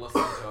 Even like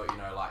listening to it, you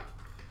know, like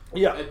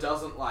it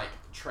doesn't like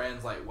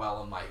translate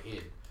well in my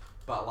head.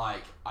 But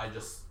like I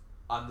just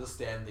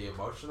understand the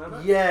emotion in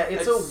it. Yeah,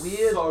 it's a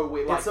weird. So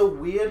weird. Like, it's a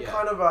weird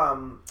kind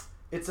of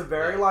It's a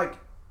very like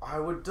I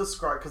would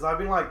describe because I've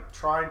been like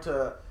trying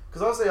to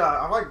because obviously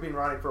I've like been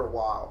writing for a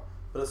while,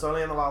 but it's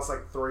only in the last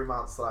like 3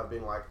 months that I've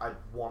been like I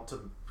want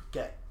to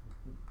get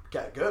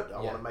good. I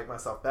want to make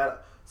myself better.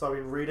 So I've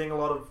been reading a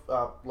lot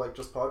of like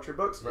just poetry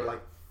books. Read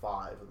like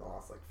 5 in the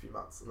last like few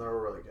months, and they're all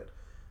really good.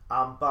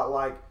 But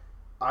like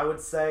I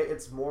would say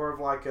it's more of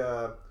like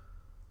a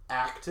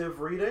active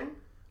reading.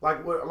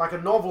 Like a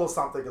novel or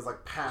something is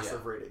like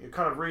passive reading. You're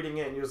kind of reading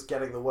it and you're just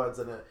getting the words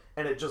in it,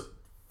 and it just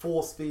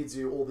force feeds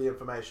you all the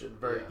information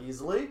very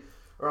easily.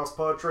 Or else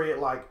poetry,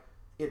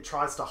 it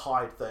tries to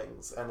hide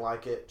things and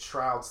like it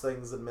shrouds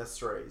things in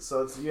mystery.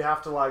 So you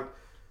have to like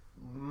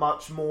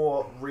much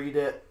more read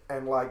it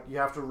and like you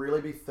have to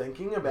really be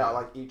thinking about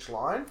like each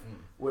line,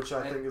 which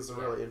I think is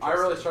really interesting. I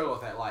really struggle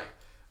with that. Like,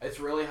 it's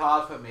really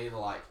hard for me to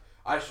like.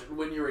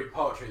 When you read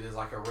poetry, there's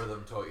like a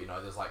rhythm to it. You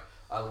know, there's like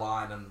a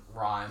line and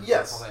rhymes. Yes,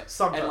 and stuff like that.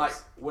 sometimes. And like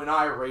when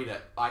I read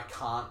it, I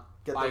can't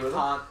Get the I rhythm?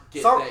 can't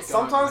get that going.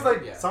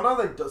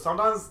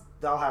 Sometimes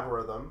they'll have a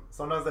rhythm.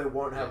 Sometimes they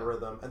won't have a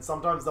rhythm, and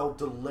sometimes they'll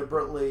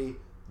deliberately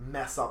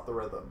mess up the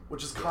rhythm,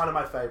 which is kind of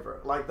my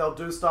favorite. Like they'll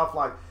do stuff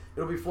like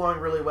it'll be flowing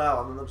really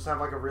well, and then they'll just have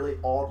like a really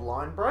odd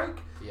line break,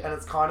 and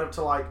it's kind of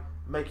to like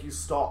make you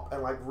stop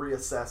and like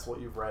reassess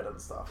what you've read and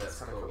stuff. That's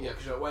kind cool. of cool. Yeah,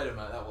 because you're like, wait a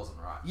minute, that wasn't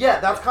right. Yeah,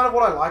 that's kind of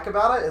what I like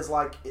about it. Is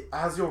like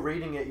as you're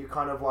reading it, you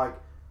kind of like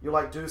you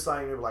like do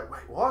something, and you're like,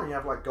 wait, what? And you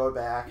have to like go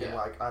back and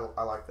like I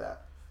like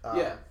that.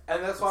 Yeah,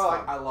 and that's why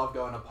like I love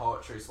going to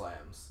poetry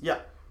slams. Yeah.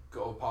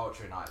 Or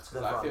poetry nights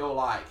because They're I fun. feel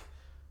like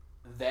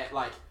that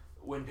like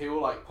when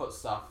people like put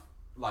stuff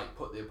like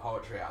put their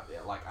poetry out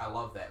there, like I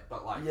love that,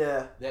 but like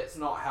that's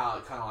not how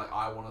it kind of like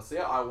I want to see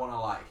it. I want to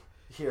like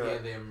hear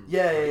them.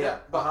 Yeah.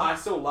 But I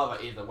still love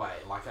it either way.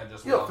 Like I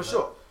just love for it.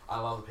 sure. I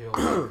love the people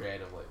who are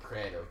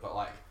creative, but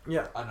like I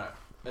don't know.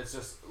 It's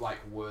just like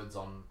words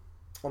on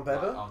paper.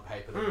 Like, on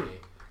paper to me.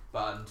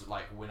 But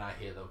like when I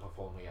hear them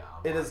performing it,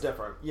 it is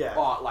different. Yeah.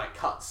 Oh, like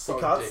cuts so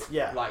cuts. deep.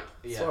 Yeah. Like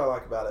That's what I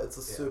like about it. It's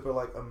a super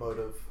like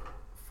emotive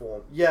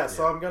form. Yeah.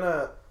 So I'm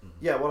gonna.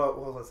 Yeah. What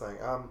was I saying?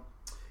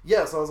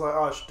 So I was like,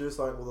 oh, I should do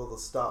something with all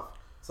this stuff.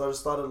 So I just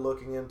started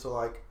looking into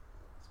like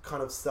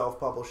kind of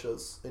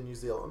self-publishers in New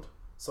Zealand.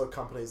 So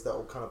companies that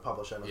will kind of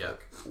publish anything. Yeah.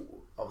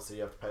 Obviously,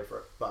 you have to pay for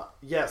it. But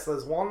yes,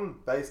 there's one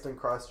based in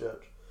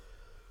Christchurch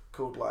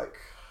called like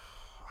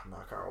I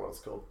can't remember what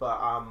it's called. But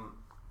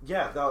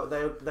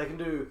they can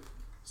do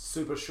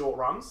super short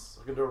runs.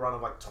 I can do a run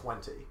of like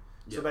 20. Yep.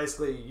 So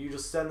basically, you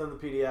just send them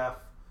the PDF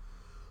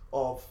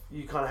of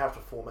you kind of have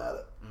to format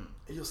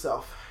it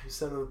yourself. You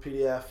send them the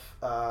PDF.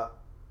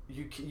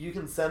 You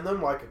can send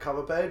them like a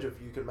cover page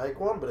if you can make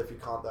one, but if you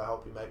can't, they'll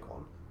help you make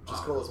one, which is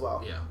cool as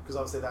well. Yeah. Because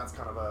obviously that's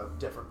kind of a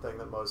different thing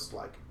that most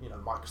like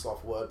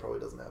Microsoft Word probably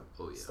doesn't have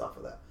stuff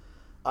for that.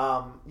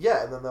 And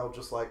then they'll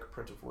just like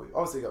print it for you.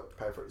 Obviously, you got to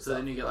pay for it yourself. So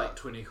then you get like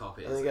 20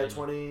 copies. And then you get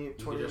 20 you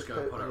can just go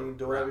put it and you can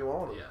do whatever you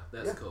want. Yeah,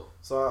 that's cool.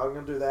 So I'm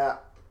going to do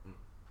that.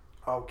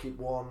 I'll keep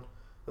one.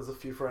 There's a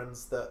few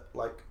friends that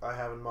like I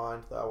have in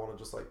mind that I want to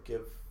just like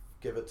give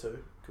it to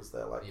because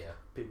they're like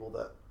people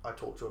that I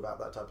talk to about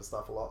that type of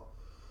stuff a lot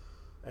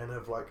and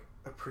have like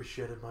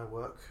appreciated my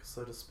work,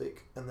 so to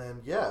speak. And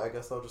then I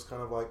guess I'll just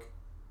kind of like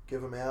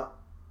give them out,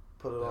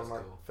 put it on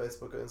like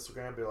Facebook or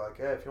Instagram, be like,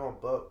 hey, if you want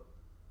a book,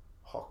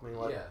 hock me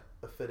like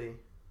a fitty.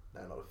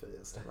 No, not a fitty.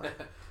 It's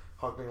like,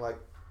 hock me like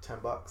 $10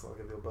 and I'll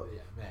give you a book.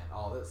 Yeah, man.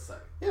 Oh, that's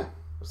sick. Yeah,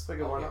 just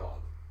figure why not.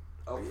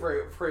 Oh,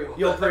 pre-order.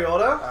 You'll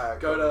pre-order?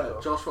 Go to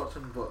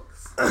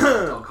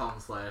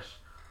joshwatchingbooks.com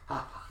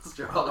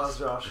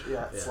Josh.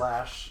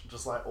 Slash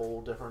just like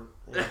all different.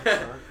 So.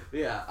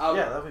 Yeah,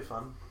 that'd be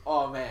fun.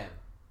 Oh man,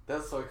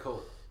 that's so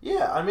cool.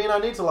 Yeah, I mean, I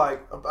need to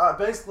like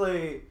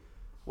basically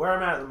where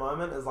I'm at the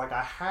moment is like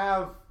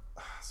I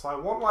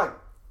want like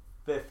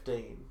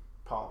 15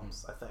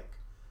 poems. I think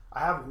I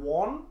have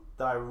one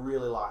that I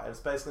really like. It's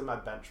basically my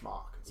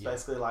benchmark. It's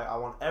basically like I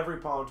want every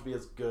poem to be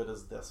as good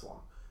as this one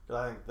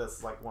because I think this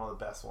is like one of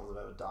the best ones I've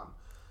ever done.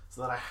 So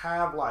then I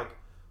have like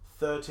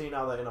 13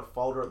 other in a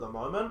folder at the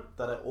moment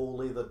that are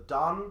all either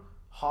done,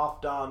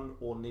 half done,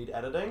 or need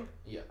editing.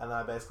 Yeah. And then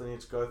I basically need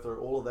to go through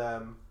all of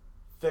them,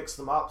 fix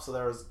them up so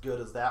they're as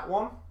good as that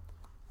one,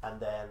 and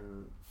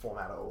then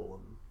format it all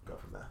and go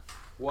from there.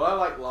 What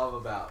I love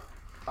about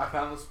I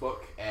found this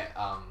book at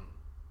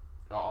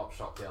op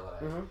shop the other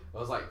day. Mm-hmm. It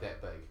was like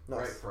that big,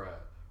 great for a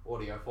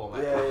audio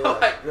format.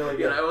 Yeah, really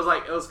good. It was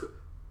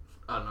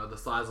I don't know, the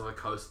size of a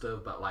coaster,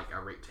 but like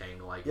a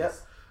rectangle, I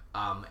guess.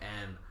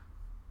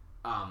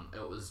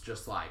 It was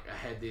just like it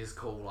had these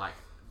cool like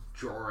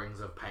drawings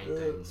of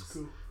paintings,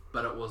 cool.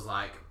 But it was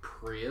like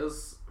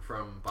prayers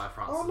by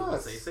Francis of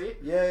Assisi.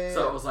 Yeah.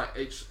 So it was like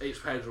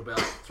each page would be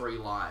like 3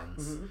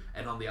 lines,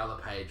 and on the other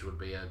page would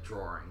be a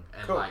drawing,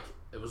 and like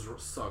it was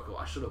so cool.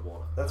 I should have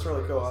bought it. That's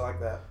really cool. Awesome. I like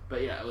that.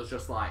 But yeah, it was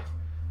just like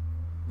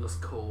this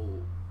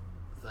cool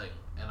thing,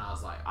 and I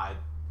was like,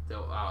 it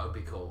would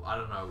be cool. I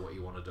don't know what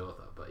you want to do with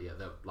it, but yeah,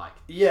 they're like,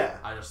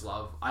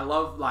 I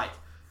love like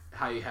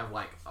how you have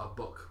like a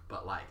book,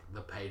 but like the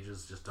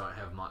pages just don't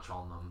have much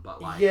on them.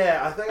 But like,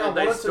 I think I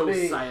want it to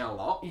be say a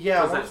lot.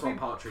 Yeah, that's what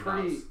poetry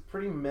does.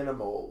 Pretty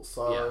minimal.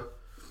 So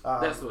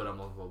that's the word I'm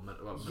looking for.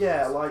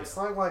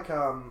 Something like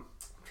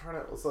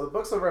So the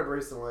books I've read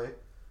recently,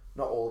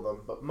 not all of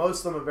them, but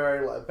most of them are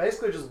very like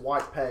basically just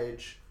white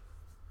page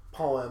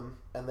poem,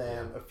 and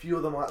then a few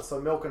of them like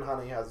so Milk and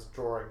Honey has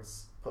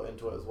drawings put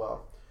into it as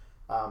well.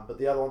 But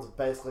the other ones are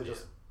basically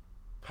just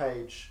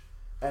page,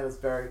 and it's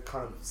very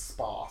kind of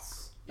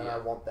sparse. And I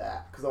want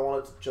that because I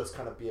want it to just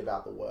kind of be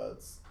about the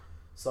words.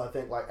 So I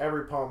think like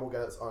every poem will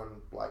get its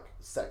own like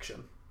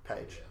section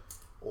page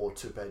or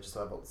 2 pages.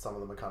 So some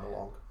of them are kind of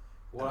long.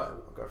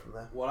 I'll go from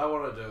there. What I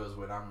want to do is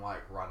when I'm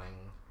like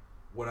running,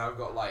 when I've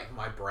got like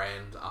my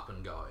brand up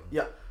and going.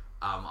 Yeah.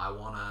 I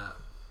want to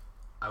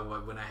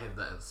when I have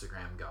the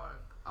Instagram going,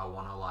 I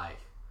want to like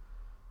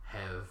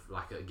have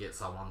like get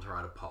someone to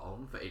write a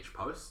poem for each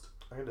post.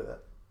 I can do that.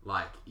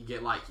 Like you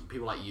get like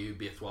people like you,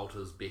 Beth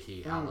Walters,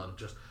 Becky, Alan,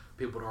 just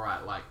people to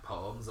write like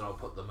poems, and I'll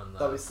put them in the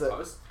That'd be sick.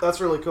 post.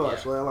 That's really cool,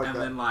 actually. I like and that.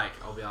 then like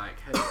I'll be like,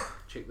 hey,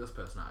 check this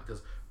person out,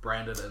 because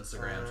branded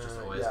Instagrams just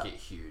always get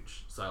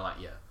huge. So like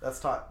that's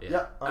tight.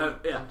 Yeah, I'm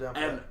down for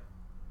and that.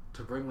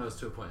 to bring those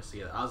 2 points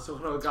together, I was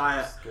talking to a guy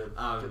at Good.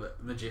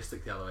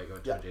 Majestic the other week.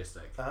 Went to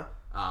Majestic,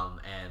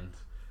 and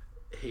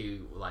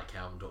he like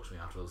came and talked to me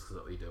afterwards, because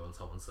what we do when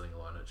someone's sitting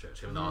alone at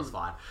church, even though I was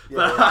fine.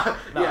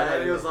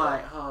 And he was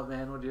like, "Oh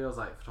man, what do you do?" I was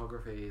like,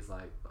 "Photography." He's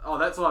like, "Oh,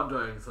 that's what I'm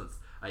doing since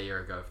a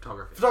year ago,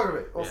 photography."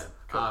 Awesome.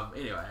 Yeah. Cool.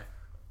 Anyway,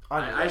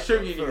 I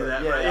assume you knew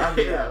that. Yeah,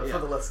 but for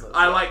the listeners.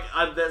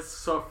 That's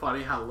so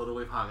funny how little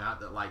we've hung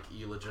out that like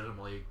you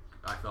legitimately.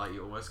 I feel like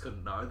you almost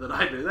couldn't know that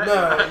I do that. No,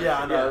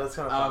 I know. That's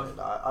kind of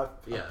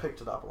funny. I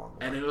picked it up along the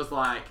way. And it was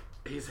like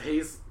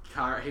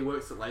he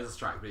works at Laser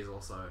Strike, but he's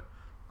also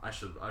I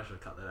should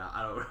cut that out.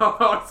 I don't know if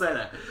I want to say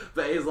that,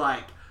 but he's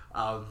like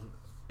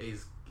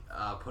he's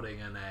putting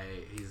in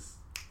he's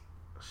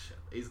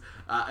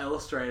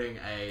illustrating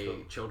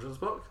a children's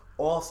book.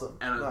 Awesome,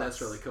 and that's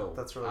really cool.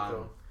 That's really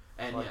cool.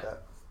 And like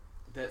that.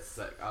 That's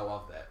sick. I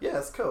love that. Yeah,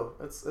 it's cool.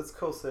 It's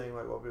cool seeing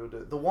like what people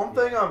do.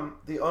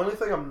 The only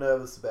thing I'm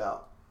nervous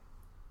about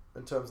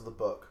in terms of the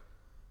book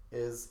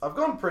is I've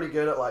gotten pretty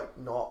good at like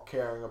not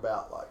caring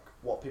about like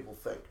what people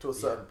think to a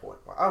certain point.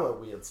 Like, I wear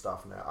weird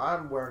stuff now.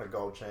 I'm wearing a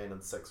gold chain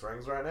and 6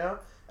 rings right now,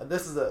 and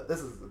this is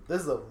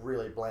a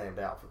really bland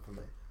outfit for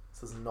me.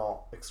 This is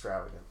not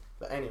extravagant.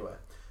 But anyway,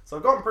 so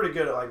I've gotten pretty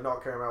good at like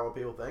not caring about what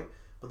people think.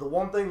 But the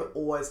one thing that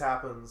always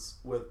happens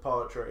with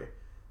poetry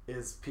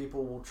is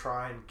people will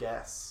try and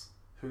guess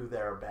who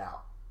they're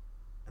about,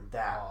 and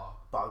that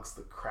bugs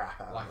the crap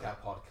out of me. Like our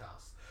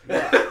podcast.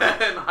 Yeah,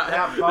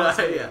 that bugs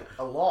me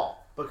a lot,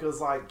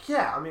 because like,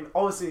 I mean,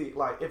 obviously,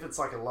 like if it's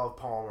like a love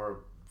poem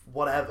or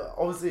whatever,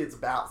 obviously it's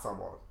about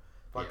someone.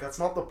 Like that's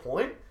not the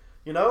point,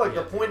 you know. Like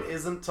the point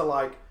isn't to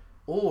like,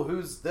 oh,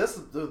 who's this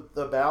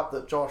about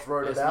that Josh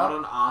wrote about? It's not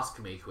an ask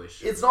me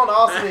question. It's not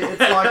ask me.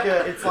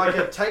 It's like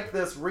a take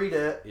this, read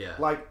it,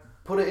 like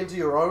put it into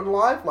your own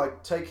life,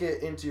 like take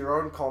it into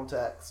your own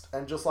context,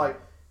 and just like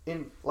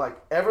in like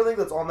everything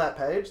that's on that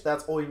page,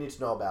 that's all you need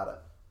to know about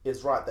it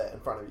is right there in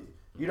front of you.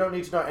 You don't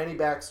need to know any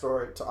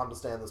backstory to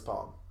understand this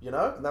poem, you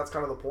know? And that's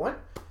kind of the point.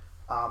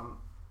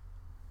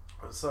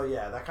 So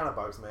yeah, that kind of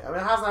bugs me. I mean,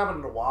 it hasn't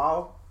happened in a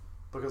while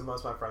because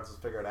most of my friends have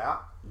figured it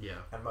out. Yeah.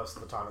 And most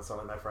of the time it's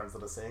only my friends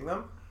that are seeing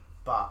them.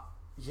 But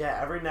yeah,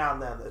 every now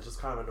and then it just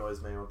kind of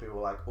annoys me when people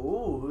are like,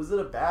 ooh, who's it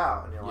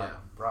about? And you're like,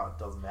 bro, it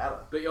doesn't matter.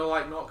 But you're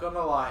like not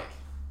gonna like...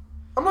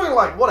 I'm not gonna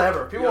like,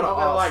 whatever. People you're want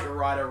not to gonna like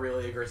write a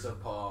really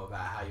aggressive poem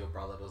about how your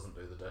brother doesn't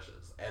do the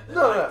dishes. And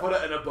then put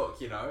it in a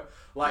book, you know?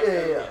 Like,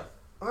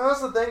 Well,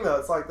 that's the thing though.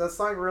 It's like there's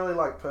something really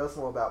like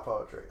personal about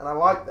poetry, and I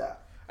like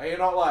that. And you're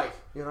not like,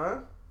 you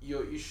know,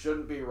 you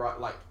shouldn't be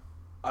like.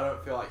 I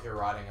don't feel like you're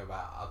writing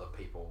about other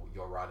people.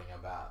 You're writing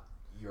about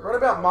your. Write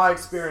about my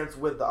experience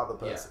with the other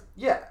person.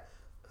 Yeah.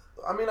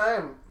 I mean,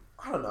 I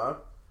don't know.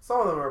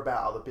 Some of them are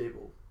about other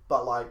people,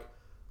 but like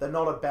they're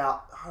not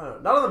about. I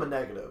don't know. None of them are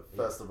negative.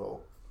 First of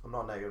all, I'm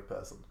not a negative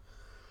person.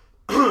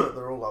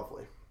 They're all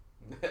lovely.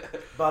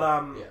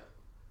 But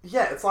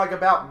yeah, it's like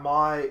about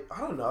I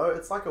don't know,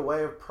 it's like a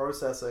way of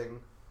processing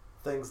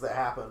things that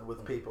happen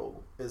with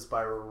people is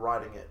by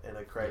writing it in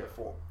a creative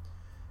form.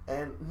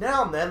 And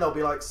now and then there'll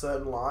be like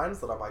certain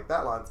lines that I'm like,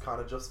 that line's kind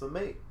of just for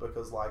me,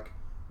 because like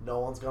no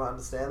one's going to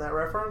understand that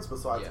reference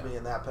besides me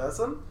and that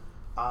person.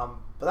 But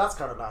that's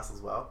kind of nice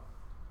as well.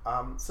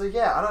 So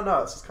yeah, I don't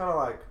know, it's just kind of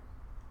like,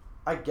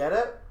 I get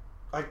it.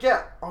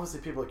 Obviously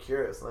people are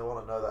curious and they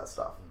want to know that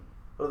stuff.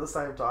 But at the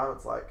same time,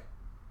 it's like,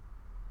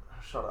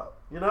 shut up.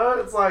 You know,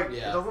 it's like,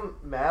 it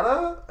doesn't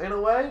matter in a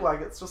way.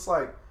 Like, it's just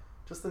like,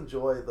 just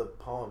enjoy the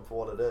poem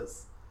for what it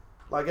is.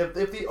 Like,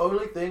 if the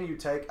only thing you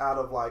take out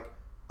of, like,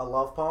 a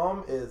love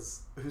poem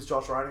is who's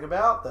Josh writing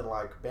about, then,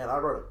 like, man, I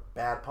wrote a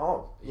bad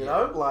poem. You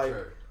know? Like,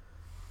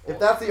 if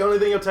that's the only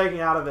thing you're taking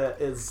out of it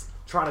is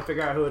trying to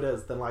figure out who it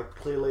is, then, like,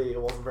 clearly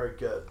it wasn't very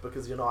good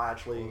because you're not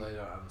actually... Well, they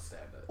don't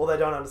understand it. Or they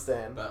don't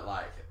understand. But,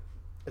 like...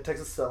 It takes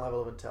a certain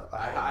level of intelligence.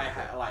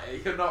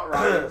 Like, you're not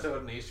writing to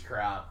a niche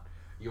crowd.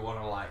 You want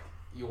to, like...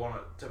 You want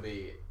it to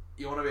be...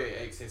 You want to be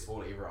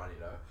accessible to everyone, you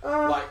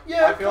know?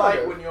 I feel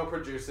like when you're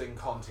producing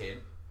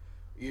content,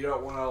 you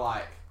don't want to,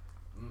 like...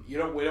 We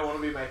don't want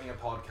to be making a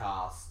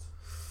podcast.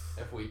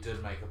 If we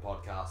did make a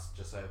podcast,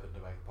 just open to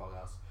make a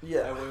podcast.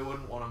 Yeah. And we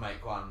wouldn't want to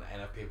make one, and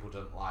if people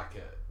didn't like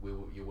it,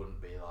 you wouldn't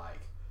be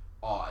like,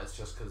 oh, it's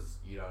just because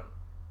you don't,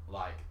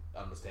 like,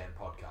 understand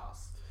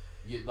podcasts.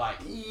 You, like...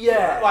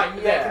 That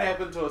can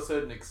happen to a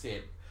certain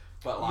extent.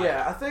 But, like...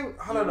 Yeah, I think...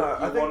 I don't know.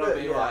 I think want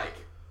to be, like...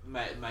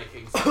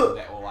 making something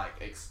that will like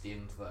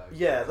extend the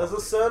there's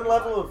a certain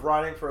level of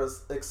writing for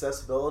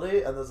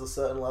accessibility, and there's a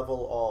certain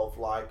level of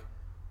like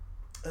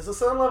there's a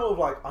certain level of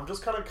like, I'm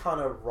just kind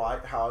of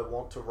write how I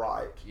want to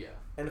write. Yeah.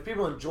 And if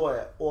people enjoy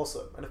it,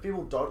 awesome. And if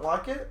people don't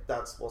like it,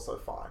 that's also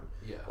fine.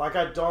 Yeah. Like,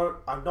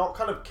 I'm not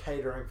kind of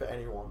catering for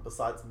anyone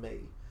besides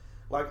me.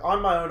 Like,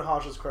 I'm my own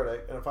harshest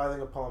critic, and if I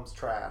think a poem's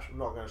trash, I'm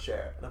not going to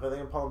share it. And if I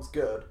think a poem's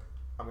good,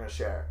 I'm going to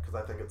share it, because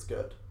I think it's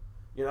good.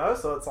 You know?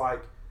 So it's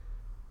like,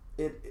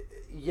 it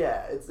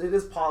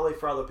is partly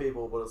for other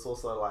people, but it's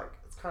also like,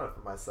 it's kind of for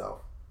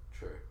myself.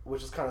 True.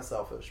 Which is kind of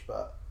selfish,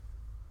 but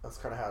that's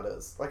kind of how it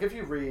is. Like, if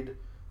you read,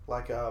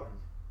 like,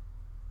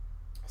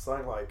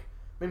 something like,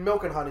 I mean,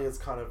 Milk and Honey is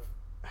kind of,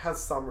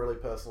 has some really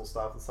personal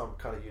stuff and some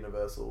kind of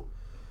universal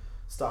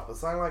stuff, but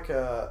something like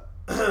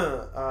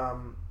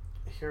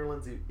Here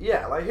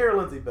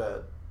Lindsay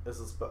Bird is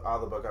this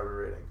other book I've been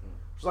reading.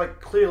 Which is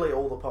like, clearly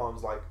all the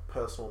poems like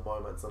personal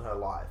moments in her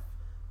life,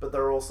 but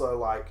they're also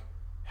like,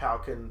 how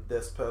can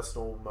this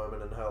personal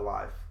moment in her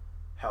life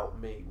help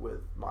me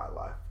with my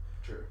life?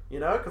 True. You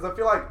know, because I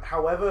feel like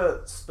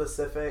however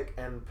specific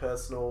and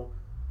personal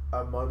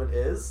a moment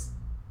is,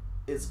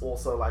 it's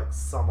also like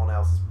someone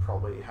else has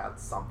probably had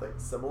something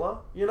similar,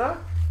 you know?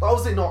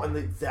 Obviously not in the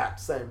exact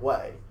same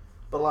way,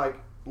 but like,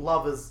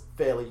 love is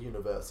fairly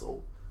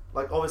universal.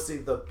 Like, obviously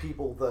the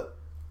people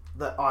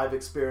that I've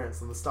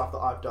experienced and the stuff that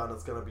I've done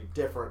is going to be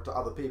different to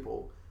other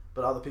people,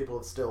 but other people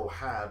have still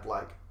had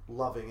like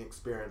loving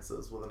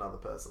experiences with another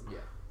person. Yeah.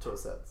 To a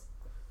sense.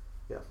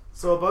 Yeah.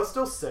 So we're both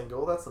still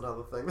single, that's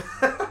another thing.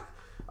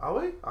 Are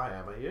we? I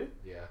am, are you?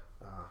 Yeah.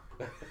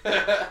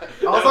 I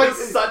was like,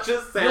 such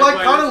a sad you like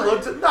way kind to of say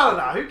looked it. at,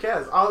 no, who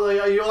cares? I was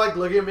like, you're like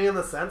looking at me in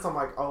the sense, I'm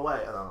like, oh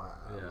wait, and I'm like,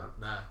 I don't know.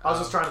 Nah. I was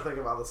just trying to think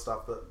of other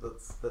stuff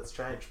that's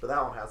changed, but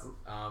that one hasn't.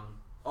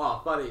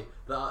 Oh, funny.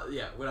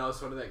 When I was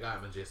talking to that guy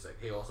at Majestic,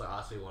 he also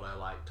asked me what I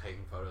like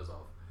taking photos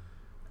of.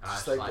 And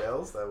Just I say like,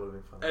 girls, that would have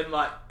been fun.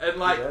 and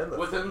like Yeah, that's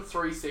within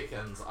 3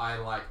 seconds, I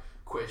like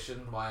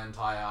questioned my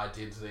entire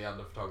identity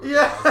under photography.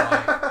 Yeah. I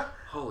was like,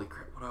 holy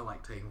crap, what do I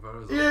like taking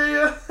photos of?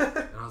 Yeah.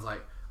 And I was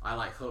like,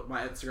 thought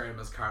my Instagram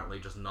is currently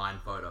just 9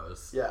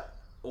 photos. Yeah.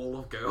 All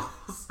of girls.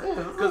 Yeah,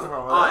 there's Because nothing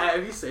wrong with that.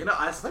 have you seen it?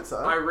 I think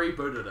so. I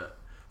rebooted it.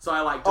 So I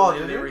like Oh,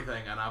 deleted did you?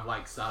 everything, and I've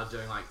like started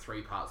doing like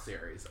 3-part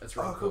series. It's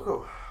really Oh,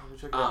 cool. I'm gonna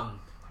check it out. I'm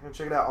gonna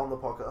check it out on the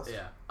podcast.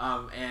 Yeah.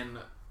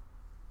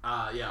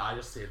 I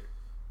just said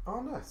Oh,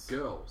 nice.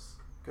 girls.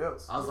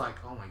 Girls. I was like,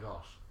 oh my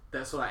gosh,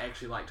 that's what I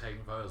actually like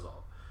taking photos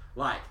of.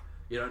 Like,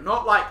 you know,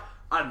 not like,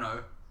 I don't know,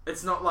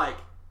 it's not like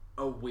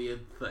a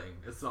weird thing.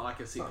 It's not like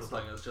a secret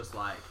thing. It's just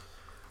like,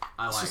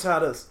 It's just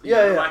how it is. you Yeah,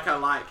 know, yeah.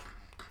 Like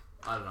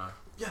I don't know.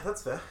 Yeah,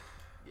 that's fair.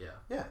 Yeah.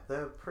 Yeah,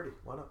 they're pretty.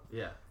 Why not?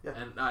 Yeah. Yeah.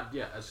 And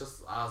it's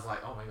just, I was like,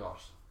 oh my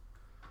gosh.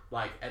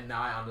 Like, and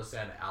now I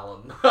understand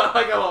Alan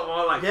like a lot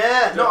more. Like,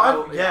 Yeah, dude, no, I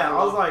was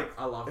love- like,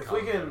 I love if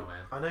Carl we can, Turner,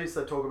 man. I know you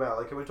said talk about,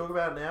 like, can we talk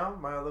about it now,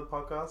 my other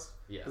podcast?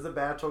 Yeah. Is it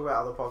bad to talk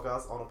about other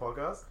podcasts on a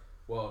podcast?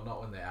 Well,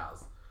 not when they're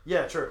ours.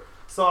 Yeah, true.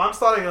 So I'm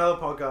starting another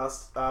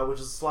podcast, which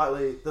is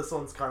this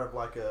one's kind of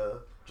like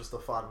just a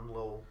fun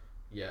little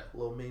Yeah.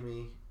 fun Little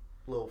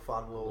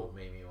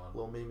memey one.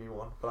 little memey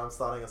one. But I'm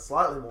starting a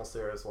slightly more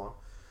serious one.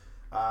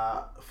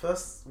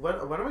 First, when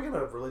are we going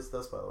to release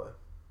this, by the way?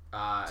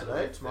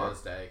 Today? Tomorrow?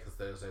 Thursday, because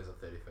Thursday's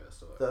the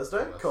 31st. Or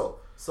Thursday? August. Cool.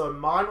 So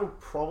mine will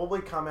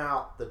probably come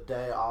out the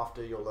day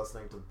after you're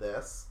listening to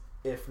this,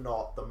 if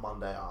not the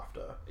Monday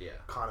after. Yeah.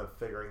 Kind of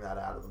figuring that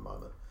out at the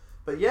moment.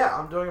 But yeah,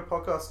 I'm doing a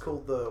podcast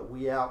called the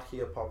We Out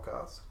Here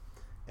podcast,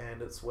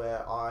 and it's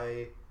where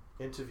I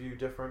interview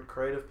different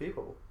creative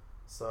people.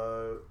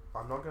 So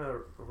I'm not going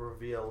to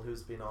reveal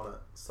who's been on it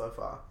so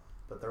far,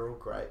 but they're all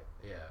great.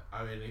 Yeah.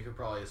 I mean, you could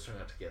probably string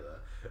it together.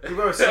 You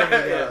both string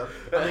it together.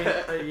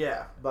 Yeah. I mean,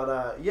 yeah, but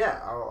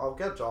I'll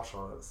get Josh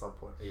on it at some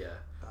point. Yeah.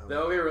 That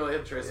would be really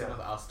interesting yeah.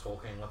 with us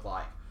talking with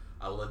like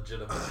a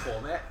legitimate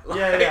format. Like,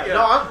 Yeah. you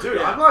No, know,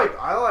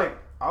 yeah.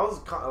 I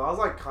was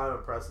like kind of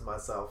impressed with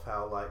myself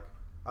how like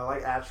I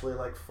like actually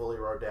like fully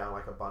wrote down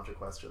like a bunch of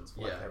questions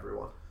for like Yeah.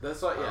 everyone.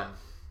 That's what, yeah.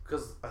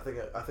 Because I think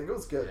it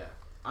was good. yeah,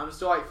 I'm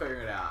still like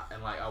figuring it out,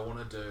 and like I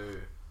want to do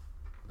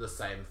the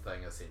same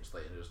thing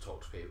essentially, and just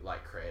talk to people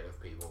like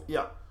creative people.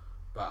 Yeah.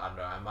 But I don't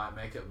know, I might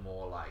make it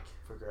more like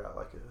Figure out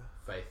like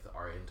a faith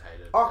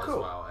orientated Oh, as cool.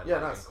 well, and Yeah,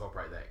 like nice.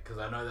 incorporate that, because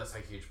I know that's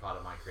like a huge part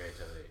of my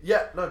creativity.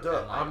 yeah. No, do it.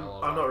 And, like, I'm a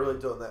lot not of- really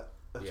doing that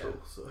at Yeah. all.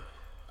 So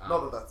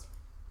not that that's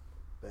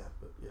bad,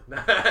 but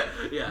yeah.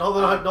 Yeah.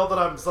 Not that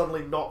I'm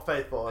suddenly not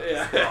faithful. It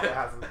just Yeah. it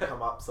hasn't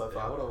come up so Yeah,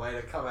 far. what a way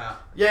to come out.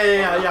 Yeah.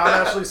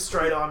 I'm actually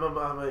straight. I'm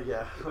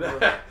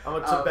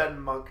a Tibetan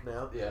monk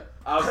now. Yeah.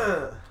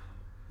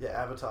 Yeah,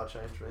 Avatar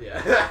changed me.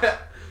 Yeah.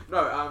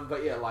 No,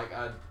 but yeah, like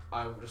I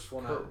just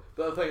want to.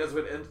 Cool. The thing is,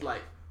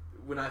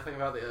 when I think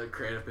about the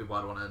creative people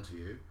I'd want to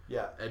interview,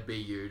 Yeah. it'd be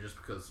you, just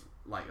because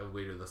like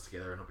we do this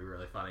together and it'll be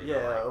really funny.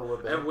 Yeah, like, it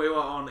would be. And we were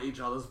on each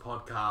other's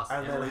podcast,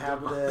 And then we have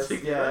did one this.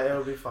 together. Yeah,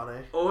 it'll be funny.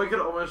 Or we could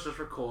almost just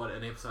record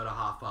an episode of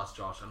Half Past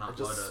Josh and And upload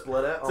just it.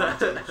 split it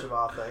onto each of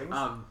our things.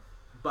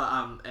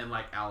 And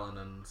like Alan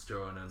and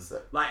Stuart and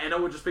Sick. like, and it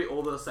would just be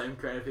all the same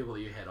creative people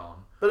that you had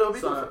on. But it'll be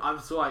So different. I'm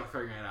still like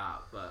figuring it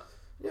out, but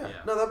Yeah. yeah.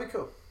 No, that'd be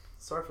cool.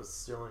 Sorry for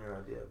stealing your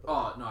idea. But...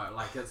 Oh no,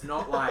 like it's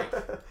not like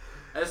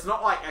it's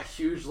not like a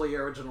hugely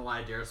original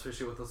idea,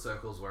 especially with the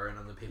circles we're in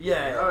and the people.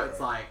 Yeah, you know, yeah, it's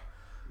yeah. like,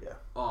 Yeah.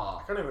 oh,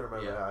 I can't even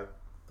remember yeah. how I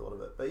thought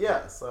of it. But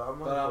yeah, so I'm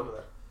looking forward to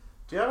that.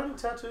 Do you have any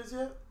tattoos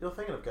yet? You're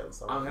thinking of getting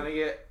some. I'm gonna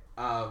get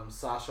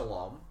Sasha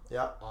Lom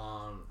Yeah.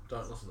 on.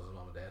 Don't listen to his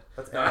mum and dad.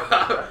 That's No. Arabic,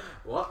 right?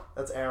 What?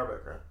 That's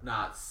Arabic, right?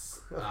 Nah,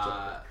 it's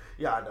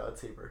Yeah, I know.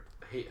 It's Hebrew.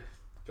 he.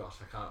 Gosh,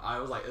 I can't. I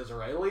was like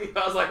Israeli.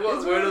 I was like,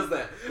 what word is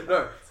that?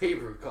 No,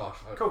 Hebrew. Gosh,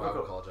 Cool, I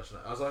cool. apologize.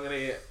 I was gonna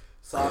get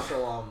Sasha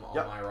Lom on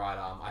Yep. my right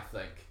arm, I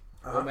think,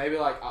 Uh-huh. or maybe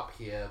like up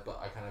here, but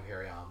I kind of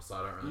hairy arms, so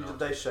I don't really know. Did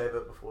they shave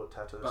it before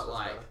tattoos? But so it's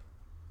like, better?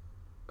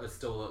 it's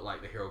still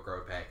like the hero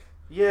grow back.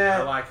 Yeah.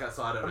 You know, like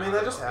so I don't I know. mean, how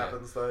that just they'll get.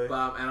 happens though.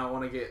 But, and I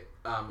want to get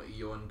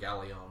Ewan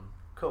Gallion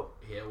Cool.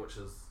 here, which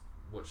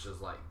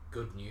is like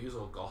good news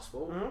or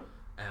gospel, Mhm.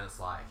 and it's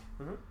like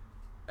Mhm.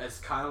 it's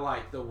kind of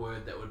like the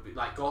word that would be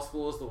like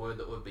gospel is the word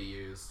that would be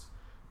used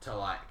to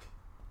like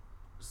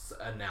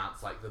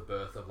announce like the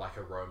birth of like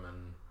a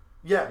Roman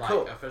Yeah, like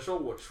cool. official,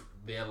 which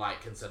they're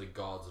like considered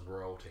gods and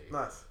royalty.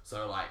 Nice.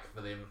 So like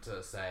for them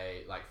to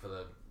say like for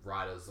the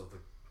writers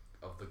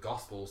of the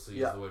gospels to use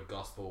Yeah. the word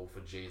gospel for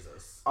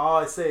Jesus. Oh,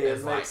 I see. It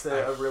It's makes like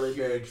it a really huge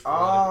big.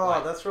 political- Oh,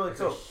 like, that's really it's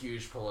cool. a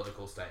huge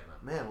political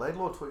statement. Man,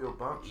 Laidlaw taught you a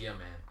bunch. Yeah,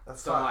 man.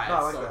 That's so tight. like, No, I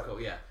it's like so that.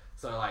 cool. Yeah.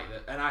 So like,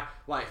 and I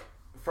like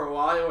for a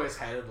while I always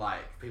hated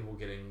like people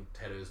getting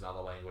tattoos in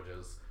other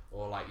languages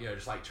or like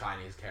just like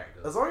Chinese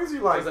characters. As long as you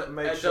like 'Cause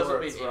make it sure doesn't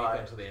mean it's anything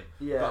right. to them.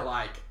 Yeah. But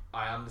like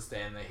I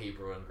understand the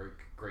Hebrew and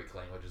Greek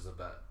languages a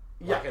bit.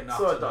 Yeah, Like enough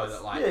so to it know does.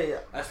 that like Yeah, yeah.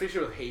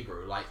 especially with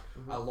Hebrew, like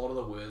a lot of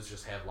the words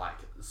just have like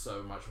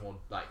so much more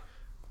like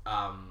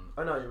I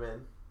know what you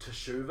mean,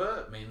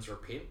 teshuva means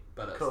repent,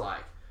 but it's Cool.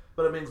 like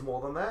but it means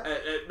more than that.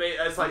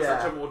 it's like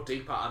Yeah. such a more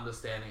deeper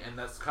understanding, and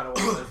that's kind of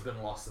what has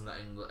been lost in the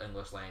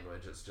English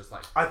language. It's just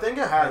like I think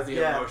it has. the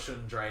Yeah,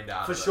 emotion drained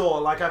out for of it.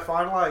 sure. Like I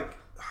find like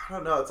I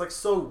don't know. It's like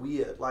so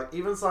weird. Like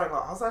even something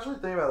like I was actually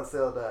thinking about this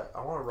the other day.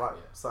 I want to write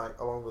Yeah. something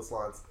along those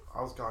lines.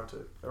 I was going to.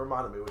 It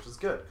reminded me, which is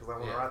good because I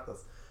want to Yeah. write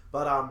this.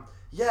 But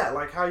yeah,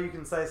 like how you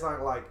can say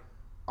something like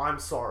 "I'm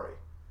sorry."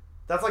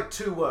 That's like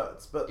 2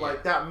 words, but like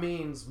Yeah. that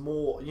means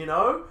more, you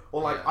know?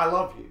 Or like Yeah. "I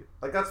love you."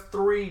 Like that's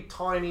 3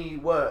 tiny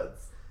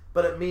words,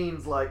 but it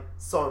means like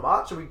so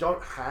much, and we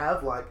don't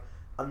have like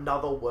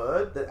another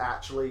word that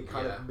actually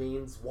kind Yeah. of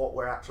means what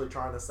we're actually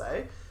trying to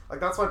say. Like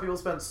that's why people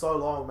spend so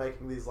long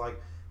making these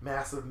like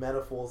massive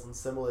metaphors and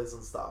similes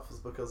and stuff, is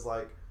because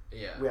like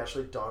Yeah. we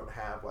actually don't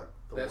have like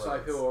the That's words.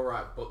 why people will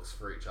write books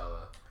for each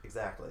other.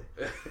 Exactly.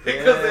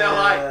 Because they're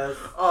like, Yes.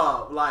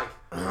 oh, like,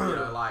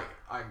 like,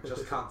 I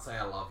just can't say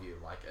I love you.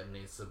 Like, it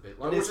needs to be.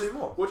 Like, needs which, to be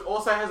more. which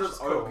also has Which its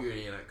is own cool.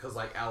 beauty in it, because,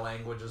 like, our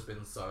language has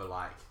been so,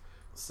 like,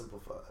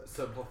 Simplified.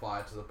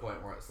 simplified to the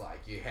point where it's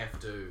like, you have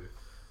to,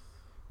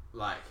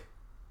 like,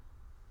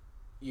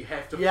 you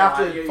have to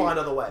find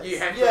other ways. You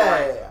have Yeah, to, like,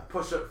 yeah, yeah.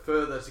 push it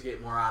further to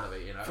get more out of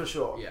it, you know? For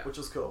sure. Yeah. Which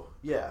is cool.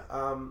 Yeah.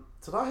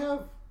 Did I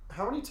have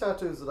how many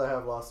tattoos did I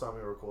have last time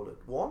we recorded?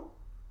 1?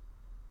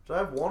 Did I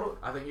have 1?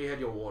 I think you had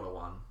your water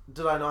one.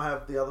 Did I not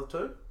have the other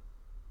 2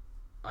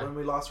 I when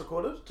we last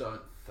recorded?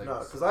 don't think No,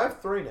 so. because I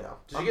have 3 now.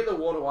 Did you get the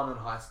water one in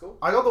high school?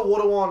 I got the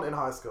water one in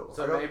high school.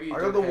 So I got, maybe you I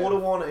got did the water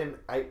have- one in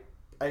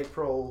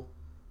April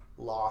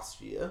last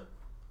year.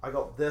 I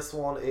got this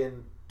one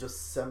in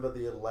December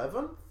the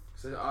 11th.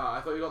 So, I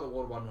thought you got the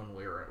water one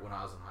when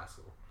I was in high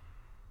school.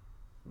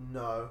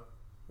 No.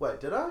 Wait,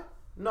 did I?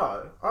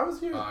 No. I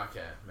was year... Oh,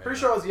 okay. Maybe Pretty not.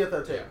 sure I was year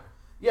 13. Yeah.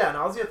 Yeah,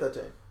 no, I was year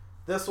 13.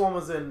 This one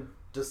was in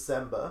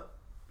December,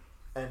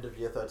 end of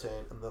year 13,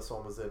 and this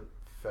one was in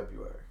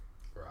February.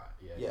 Right,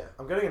 yeah. Yeah,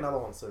 I'm getting another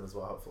one soon as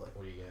well, hopefully.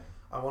 What are you getting?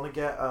 I want to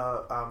get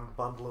a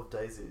bundle of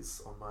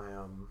daisies on my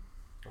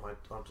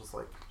I'm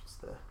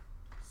just there.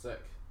 Sick.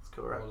 It's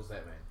cool, right? What does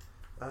that mean?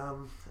 I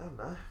don't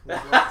know.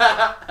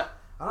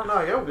 I don't know.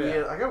 I get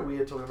weird. Yeah. I get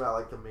weird talking about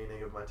like the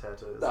meaning of my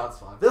tattoos. That's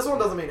fine. This one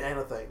doesn't mean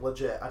anything.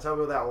 Legit. I tell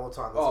people that all the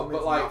time. This Oh, one means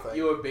but like, nothing.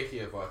 you and Becky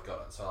have both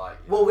got it, so like...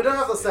 Well, we don't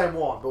have the yeah. same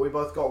one, but we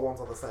both got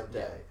ones on the same day.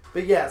 Yeah.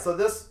 But yeah, so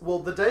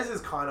the daisy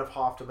is kind of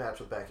half to match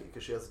with Becky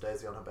because she has a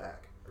daisy on her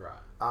back. Right.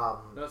 No,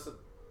 No, it's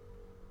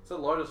a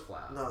lotus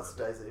flower. it's a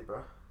daisy,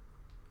 bro.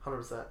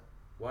 100%.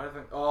 Why do you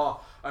think... Oh,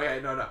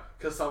 okay, no.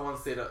 Because someone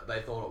said it,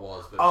 they thought it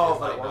was, but Oh, she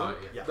was like, that no. wasn't?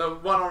 Yeah. Yeah. The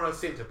one on her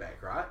centre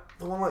back, right?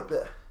 The one like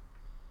that.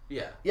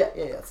 Yeah. Yeah,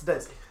 it's a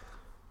daisy.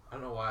 I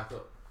don't know why I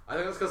thought... I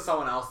think it's because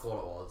someone else thought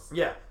it was.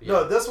 Yeah. Yeah.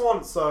 No, this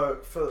one. So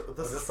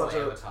this is just such for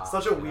a Avatar,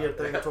 such a you know? weird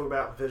thing to talk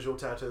about visual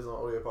tattoos on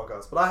audio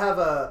podcasts. But I have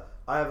a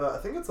I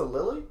think it's a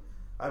lily.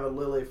 I have a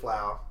lily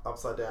flower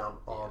upside down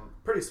on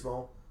pretty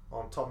small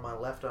on top of my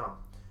left arm,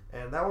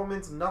 and that one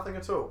means nothing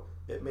at all.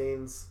 It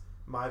means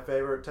my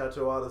favorite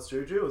tattoo artist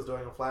Juju was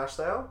doing a flash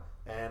sale,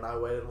 and I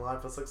waited in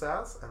line for 6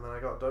 hours, and then I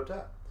got dope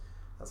tat.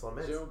 That's what it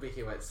means. Jill and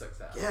Becky wait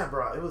 6 hours. Yeah,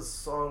 bro, it was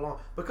so long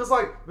because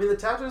the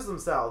tattoos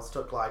themselves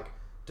took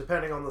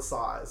depending on the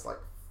size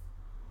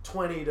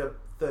 20 to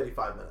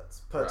 35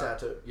 minutes per Right.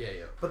 tattoo. Yeah.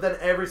 But then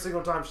every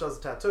single time she does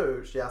a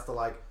tattoo, she has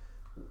to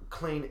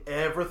clean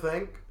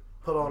everything,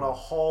 put on a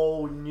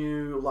whole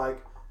new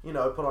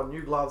put on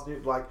new gloves,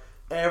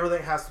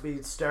 everything has to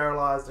be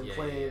sterilized and Yeah,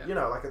 clean. yeah, yeah. You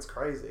know, like it's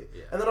crazy.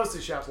 Yeah. And then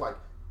obviously she had to like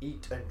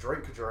eat and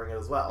drink during it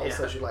as well. Yeah.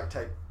 So she'd like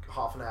take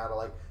half an hour to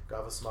like go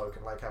have a smoke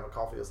and like have a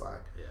coffee or something.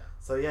 Yeah.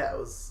 So yeah, it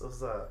was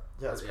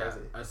crazy.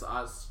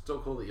 I still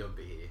cool that you and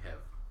Becky have.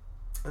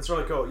 It's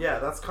really cool. Yeah,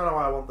 that's kind of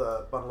why I want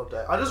the bundle of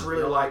days. I just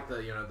really You're like the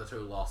the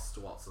two lost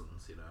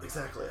Watsons.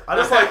 exactly.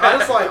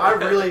 I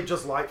really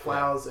just like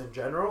flowers in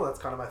general. That's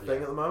kind of my thing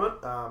Yeah. at the moment.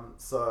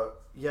 So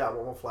yeah, I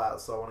want more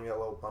flowers. So I want to get a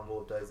little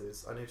bundle of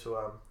daisies. I need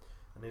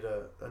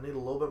a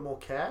little bit more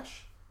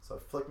cash. So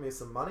flick me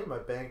some money. My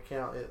bank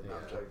account. No, I'm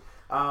Yeah. joking.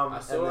 I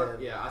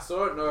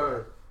still don't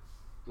know.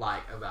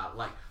 About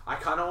I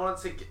kind of wanted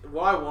to get,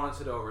 what I wanted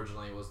to do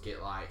originally was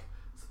get like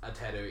a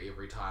tattoo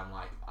every time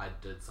like I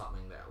did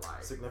something that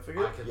like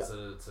Significant? I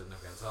considered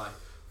significant. So like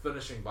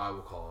finishing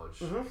Bible college,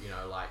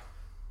 Mhm. like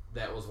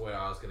that was where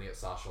I was gonna get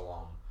Sar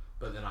Shalom,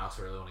 but then I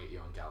also really want to get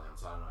Evangelion,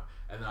 so I don't know.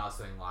 And then I was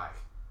thinking like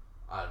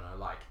I don't know,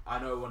 like I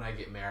know when I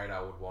get married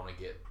I would want to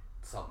get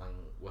something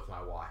with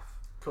my wife.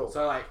 Cool.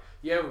 So like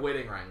you have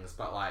wedding rings,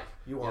 but like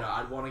You want-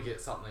 I'd want to get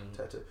something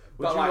Tattoo.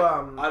 but Would you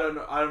I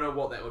don't know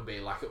what that would be.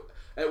 Like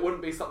it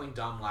wouldn't be something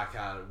dumb like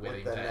a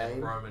wedding their day,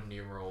 name? Roman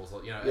numerals,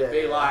 or Yeah, it'd be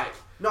yeah. like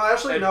No, I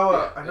actually And- know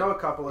yeah, I know yeah, a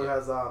couple who yeah.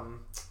 has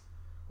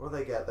what do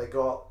they get? They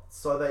got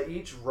so they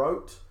each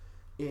wrote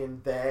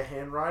in their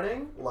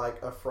handwriting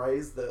like a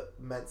phrase that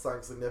meant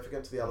something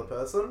significant to the other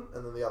person,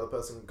 and then the other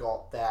person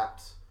got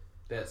that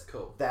that's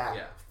cool. that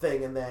Yeah,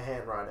 thing in their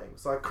handwriting.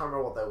 So I can't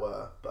remember what they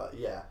were, but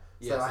yeah.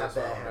 So Yes, I have that's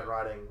their what I know.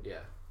 handwriting, yeah.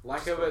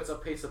 Like if it's a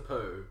piece of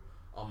poo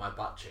on my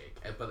butt cheek,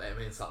 but that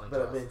means something. but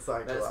to it us. means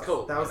something to That's us.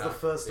 cool. That was you the know?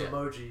 first Yeah.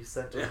 emoji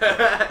sent to me.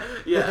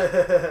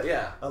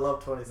 yeah. I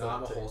love No, I'm a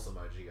 2017. horse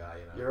emoji guy.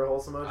 You're a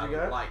horse emoji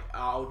guy? Like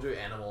I'll do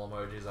animal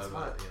emojis over,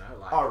 Right.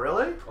 like Oh,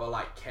 really? or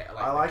like cat.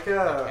 Like I like the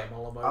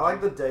camel emoji. I like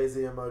the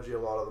daisy emoji a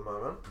lot at the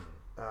moment.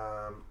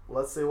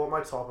 Let's see what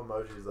my top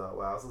emojis are.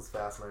 Wow, this is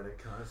fascinating.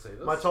 Can I see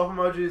this? My top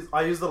emojis,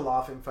 I use the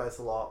laughing face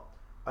a lot.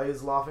 I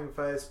use laughing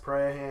face,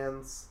 prayer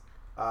hands,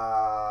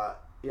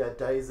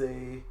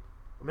 daisy.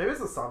 Maybe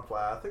it's a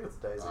sunflower. I think it's a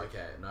daisy.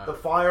 Okay, no. The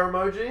fire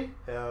emoji.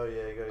 Hell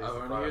yeah, you gotta use the I've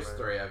fire only used emoji.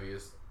 3. I've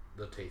used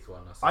the teeth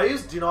one. I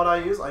use. Do you know what I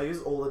use? I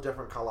use all the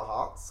different color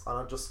hearts. I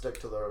don't just stick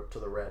to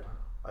the red.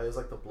 I use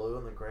like the blue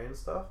and the green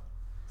stuff.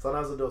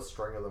 Sometimes I do a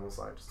string of them or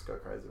something just to go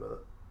crazy with it.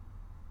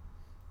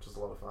 Which is a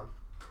lot of fun.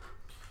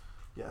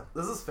 Yeah,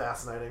 this is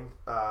fascinating.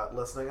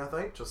 Listening, I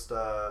think. Just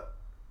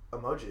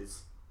emojis.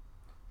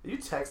 Are you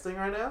texting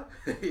right now?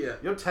 yeah.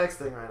 You're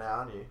texting right now,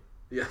 aren't you?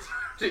 Yeah.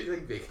 Do you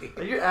think Vicky?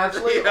 Are you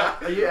actually? Yeah.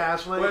 Are you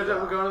actually? We're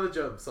going to the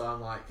gym, so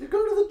I'm like. You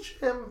go to the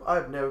gym.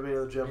 I've never been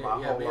to the gym my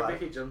Yeah, whole me and life.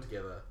 Vicky gym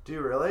together. Do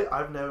you really?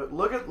 I've never.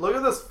 Look at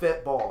this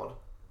fit board.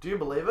 Do you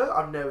believe it?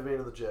 I've never been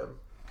to the gym.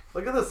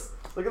 Look at this.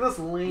 Look at this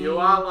lean. You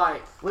are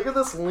like. Look at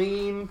this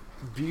lean,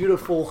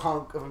 beautiful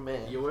hunk of a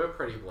man. You were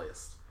pretty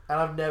blessed. And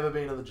I've never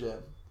been to the gym.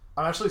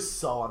 I'm actually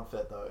so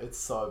unfit though. It's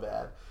so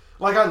bad.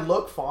 Like I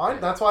look fine.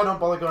 That's why I don't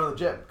bother going to the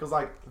gym because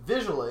like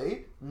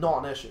visually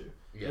not an issue.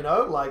 Yeah. You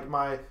know, like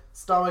my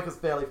stomach is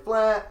fairly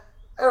flat.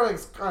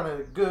 Everything's kind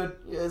of good.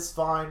 It's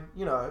fine.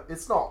 You know,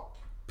 it's not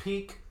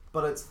peak,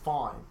 but it's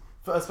fine.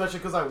 Especially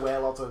because I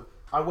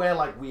wear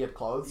like weird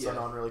clothes, so Yeah.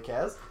 no one really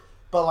cares.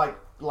 But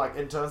like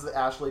in terms of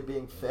actually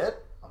being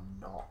fit, I'm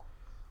not.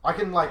 I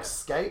can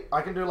skate.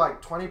 I can do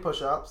like 20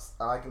 push-ups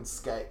and I can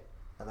skate,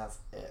 and that's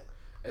it.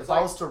 It's If like,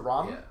 I was to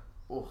run,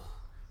 yeah. oof.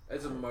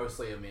 It's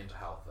mostly a mental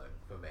health thing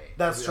for me.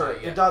 That's true.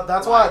 Yeah. It does.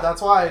 That's Like,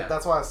 why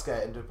yeah. I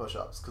skate and do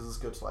push-ups because it's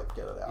good to like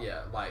get it out.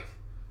 Yeah, like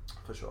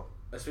For sure.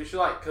 especially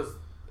like because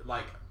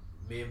like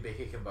me and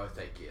Becky can both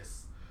take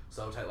guests,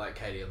 so I'll take like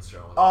Katie and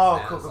Strong. Oh,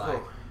 and cool, it's cool, like,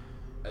 cool.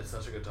 It's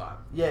such a good time.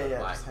 Yeah,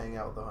 yeah. Like, Just hang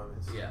out with the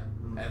homies. yeah,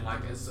 and like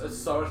it's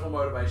so much more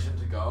motivation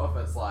to go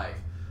if it's like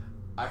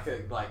I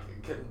could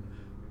can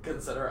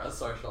consider it a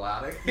social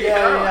outing. you Yeah,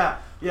 know? yeah, Like,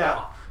 yeah.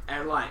 oh,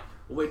 and like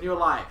when you're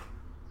like,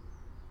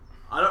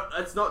 I don't.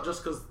 It's not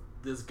just because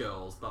there's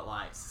girls, but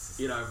like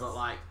but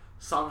like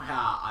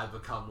somehow I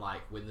become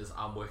like when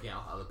I'm working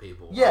out with other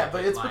people. Yeah, like,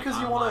 but it's like, because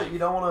you I'm want to. like, You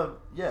don't want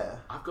to. Yeah.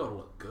 I've got to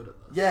look good at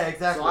this. Yeah,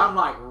 exactly. So I'm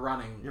like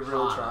running. You're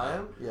really harder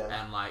trying?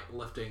 Yeah. And like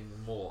lifting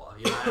more.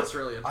 You know, it's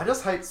really I interesting.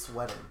 just hate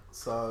sweating,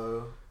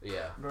 so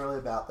Yeah. I'm not really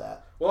about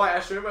that. Well, I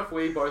assume if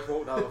we both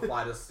walked up a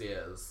flight of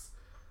stairs,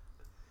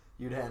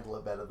 You'd handle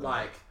it better than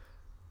like,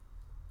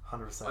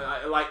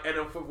 100%. and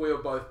if we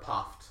were both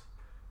puffed,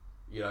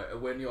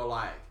 when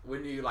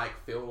you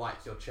feel like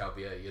you're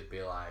chubbier, you'd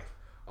be like,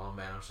 oh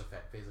man, I'm just a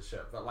fat piece of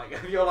shit. But like,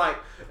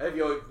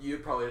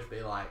 you'd probably just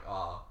be like,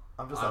 oh,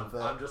 I'm just unfit.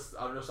 I'm just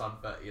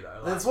unfit,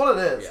 Like, That's what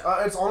it is.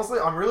 yeah. It's honestly,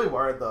 I'm really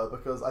worried though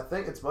because I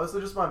think it's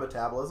mostly just my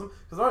metabolism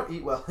because I don't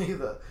eat well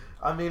either.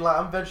 I mean, like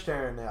I'm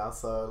vegetarian now,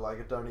 so like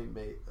I don't eat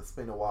meat. It's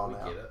been a while we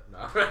now. get it.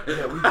 No.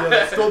 Yeah, we get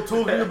it. Stop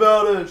talking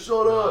about it.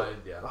 Shut No, up.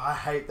 yeah. I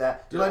hate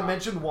that. Dude, Yeah. I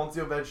mentioned once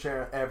you're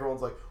vegetarian,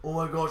 everyone's like, "Oh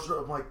my gosh!"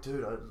 I'm like,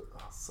 dude,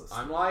 so I'm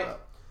stupid. like,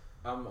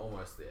 I'm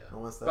almost there.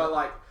 Almost there. But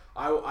like,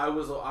 I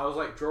was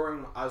like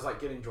drawing. I was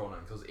like getting drawn in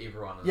because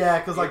everyone is. Yeah,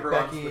 because like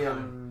everyone's Becky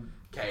becoming and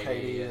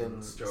Katie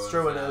and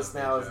Struan is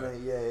now, major.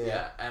 isn't he? Yeah, yeah.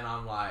 Yeah, and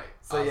I'm like,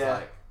 So, I was yeah.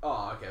 like,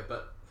 oh okay,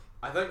 but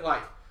I think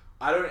like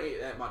I don't eat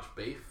that much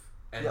beef,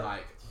 and Yeah.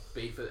 like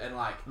beef and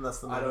like And that's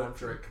the I main don't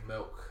option. drink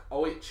milk.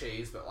 I'll eat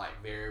cheese, but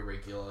like very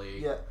regularly.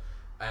 Yeah.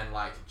 And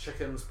like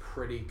chicken's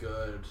pretty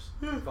good,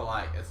 but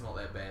like it's not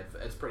that bad.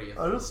 It's pretty.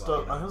 I just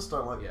but, don't. I just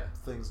don't like Yeah.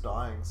 things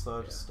dying, so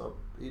I just Yeah. stop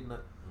eating it.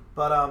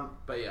 But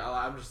But yeah,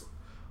 I'm just.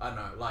 I don't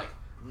know. Like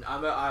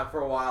for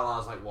a while, I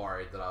was like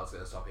worried that I was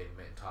gonna stop eating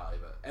meat entirely,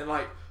 but and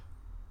like,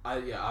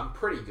 I'm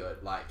pretty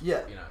good. Like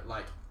Yeah. you know,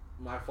 like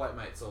my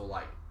flatmates all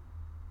like.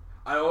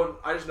 I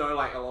just know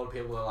like a lot of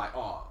people are like,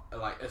 oh,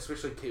 like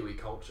especially Kiwi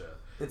culture.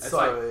 It's It's so-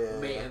 like yeah,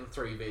 meat yeah. and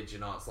 3 veg. You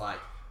know, it's like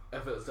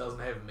if it doesn't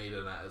have meat in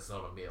it, it's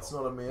not a meal. it's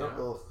not a meal. you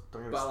know? Ugh,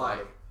 don't get me But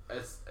started.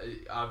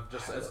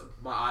 like,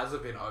 my eyes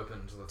have been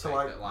opened to the To fact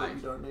like that like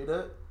you don't need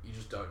it. you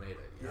just don't need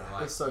it. You know, Yeah,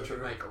 like it's so you true.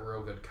 can make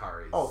real good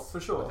curries. Oh, for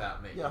sure.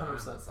 Without meat. Yeah, you know,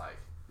 100%. and it's like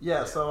Yeah.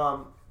 Yeah.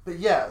 So but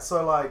yeah.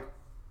 So like,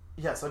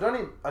 yeah. So I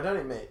don't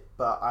eat meat,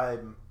 but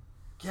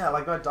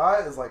like my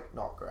diet is like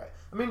not great.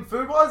 I mean,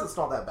 food wise, it's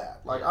not that bad.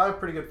 Like Yeah. I have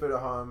pretty good food at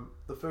home.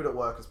 The food at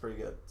work is pretty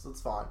good, so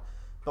it's fine.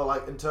 But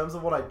like in terms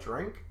of what I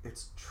drink,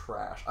 it's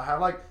trash. I have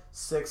like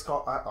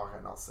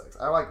okay, not 6.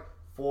 I have like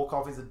 4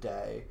 coffees a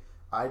day.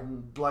 I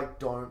like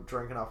don't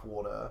drink enough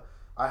water.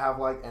 I have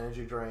like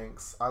energy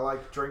drinks. I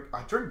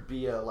drink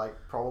beer like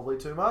probably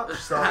too much.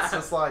 So it's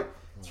just like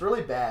it's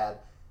really bad.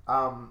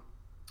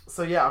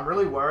 So yeah, I'm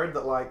really worried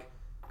that like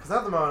because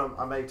at the moment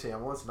I'm 18.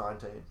 I'm almost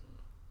 19.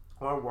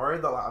 I'm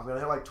worried that like I'm gonna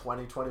hit like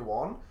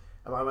 2021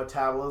 and my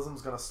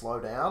metabolism's gonna slow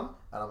down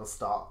and I'm gonna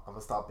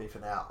start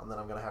beefing out and then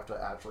I'm gonna have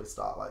to actually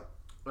start like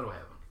it'll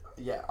happen.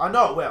 yeah, I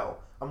know it will.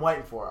 I'm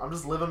waiting for it. I'm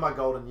just living my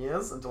golden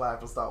years until I have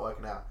to start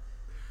working out.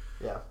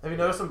 Yeah. Have you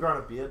noticed I'm growing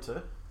a beard too?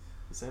 You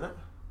seen it?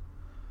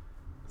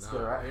 It's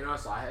good, right? You know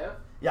what I have?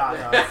 Yeah, I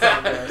know. It's so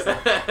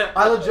embarrassing.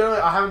 I legitimately,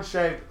 I haven't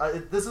shaved.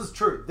 This is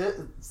true.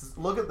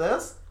 Look at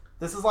this.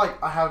 This is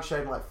like, I haven't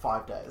shaved in like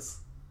 5 days.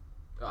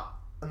 Oh,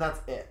 And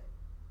that's it.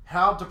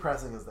 How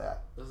depressing is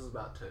that? this is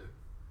about 2.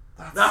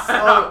 That's No, so...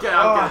 I'm kidding.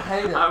 I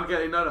hate it. I'm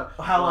kidding. No.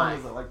 How long Like,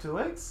 is it? Like 2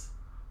 weeks?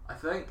 I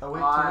think A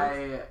week,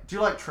 2 weeks? Do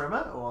you like trim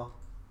it or...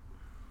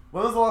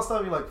 When was the last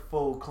time you like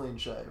full clean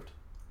shaved?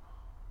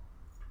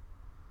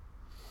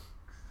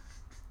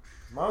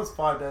 Mine was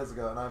 5 days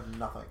ago and I have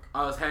nothing.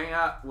 I was hanging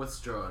out with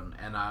Struan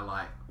and I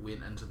like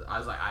went into the.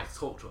 I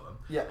talked to him.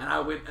 Yeah. And I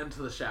went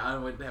into the shower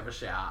and went to have a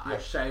shower. Yeah. I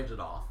shaved it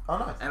off. Oh,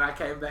 nice. And I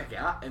came back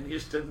out and he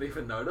just didn't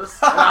even notice.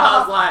 And I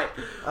was like,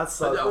 That's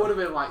so that funny. would have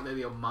been like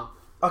maybe a month,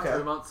 Okay.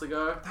 2 months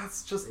ago.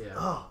 That's just... Yeah.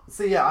 Oh.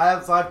 See, yeah, I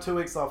have 2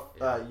 weeks off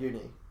Yeah.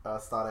 uni.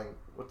 Starting...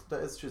 What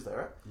today? It's Tuesday,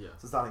 right? Yeah.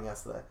 So starting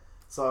yesterday.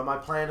 So my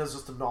plan is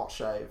just to not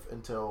shave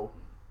until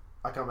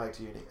I come back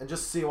to uni and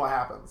just see what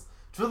happens.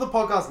 For the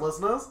podcast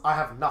listeners, I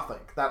have nothing.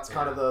 That's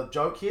kind of the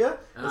joke here.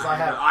 And Is I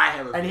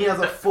have a and he has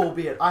a full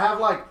beard. I have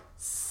like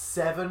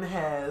 7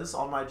 hairs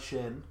on my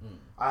chin.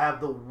 I have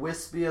the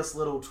wispiest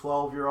little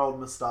 12-year-old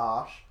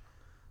moustache.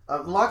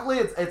 Luckily,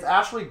 it's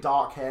actually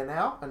dark hair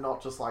now and not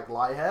just like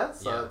light hair,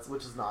 so Yeah.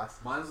 which is nice.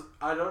 Mine's.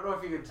 I don't know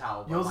if you can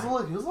tell. But Yours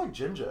like, is like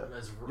ginger.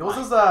 it's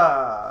Yours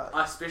like-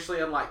 is especially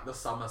in like the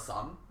summer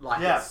sun.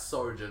 Like Yeah. it's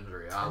so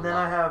gingery. And then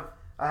I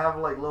have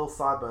like little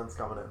sideburns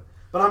coming in.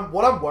 But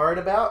what I'm worried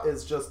about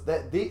is just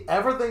that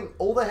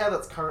all the hair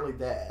that's currently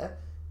there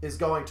is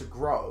going to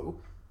grow,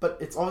 but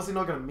it's obviously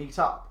not going to meet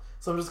up.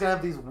 So I'm just going to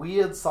have these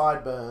weird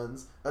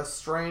sideburns, a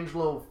strange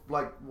little,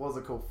 like, what's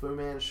it called, Fu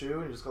Manchu,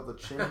 and you just got the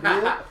chin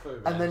beard, Fu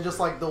and then Manchu. just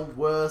like the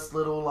worst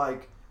little,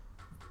 like,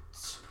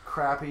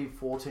 crappy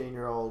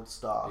 14-year-old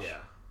stash. Yeah.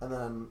 And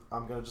then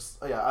I'm going to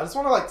I just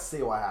want to like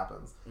see what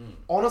happens.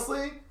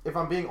 Honestly, if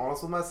I'm being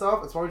honest with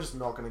myself, it's probably just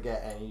not going to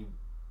get any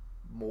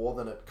more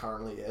than it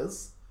currently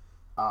is.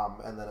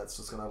 And then it's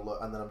just gonna look,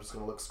 and then I'm just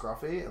gonna look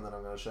scruffy, and then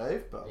I'm gonna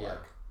shave. But Yeah.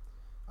 like,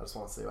 I just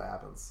want to see what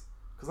happens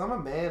because I'm a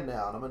man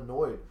now, and I'm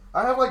annoyed.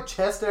 I have like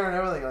chest hair and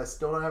everything, and I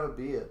still don't have a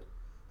beard.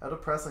 How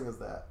depressing is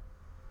that?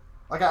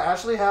 Like, I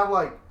actually have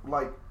like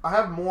I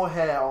have more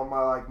hair on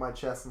my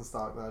chest and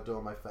stomach than I do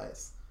on my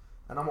face,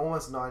 and I'm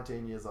almost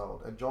 19 years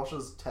old. And Josh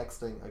is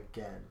texting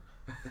again.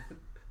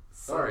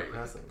 So Sorry.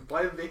 depressing.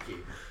 Blame Becky.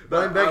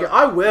 Blame Becky.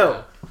 I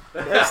will.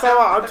 Next time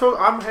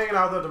I'm hanging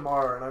out with her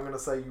tomorrow, and I'm gonna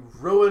say you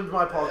ruined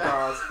my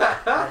podcast.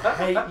 I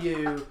hate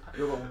you.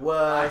 You're the I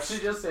worst.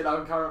 actually just said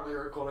I'm currently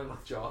recording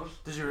with Josh.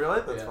 Did you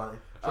really? That's Yeah.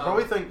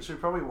 funny. She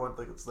probably won't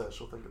think it's that.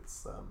 She'll think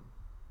it's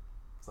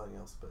something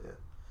else. But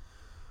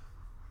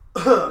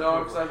yeah. No,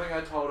 because I think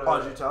I told her.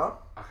 Oh, did you tell her?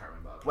 I can't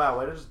remember. Wow,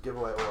 way to just give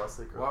away all our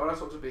secrets. Why would I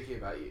talk to Becky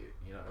about you?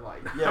 You know,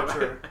 like. Yeah,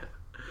 true.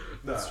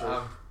 No, That's true.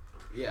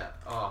 Yeah.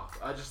 Oh,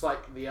 I just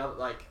like the other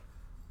like.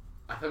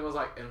 I think it was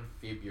like in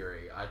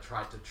February. I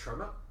tried to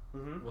trim it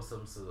Mm-hmm. with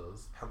some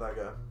scissors. How'd that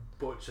go?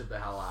 Butchered the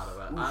hell out of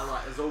it. Oof. I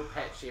like it's all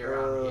patchy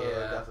around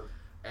here, Gotcha.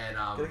 and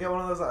Gotta get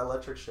one of those like,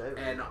 electric shavers.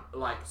 and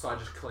like so I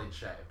just clean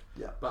shaved.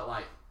 Yeah. But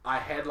like I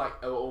had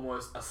like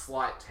almost a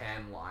slight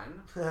tan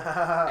line,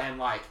 yeah, and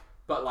like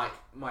but like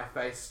my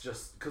face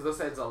just because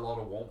this adds a lot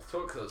of warmth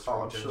to it because it's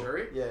real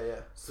gingery. Yeah.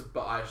 So,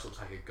 but I just looked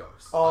like a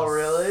ghost. Oh, I was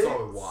really?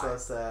 So white. So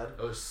sad.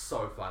 It was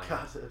so funny.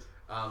 Got it.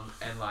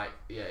 And like,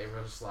 yeah,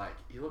 everyone's just like,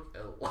 you look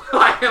ill.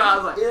 Like, and I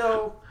was like,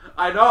 Ew.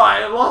 I know,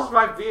 I lost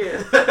my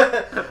beard.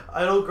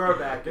 It'll grow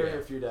back. Give me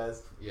a few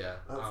days. Yeah,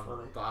 That's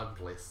funny. but I'm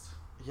blessed.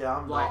 Yeah,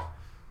 I'm Like, not.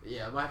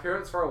 yeah, my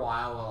parents for a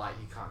while were like,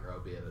 you can't grow a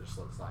beard. It just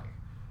looks like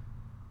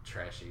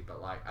trashy.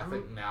 But like, I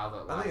think now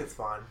that like, I think it's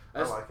fine.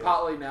 I it's like it.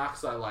 partly now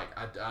because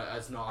I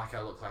it's not like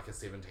I look like a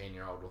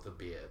 17-year-old with a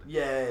beard.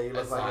 Yeah, you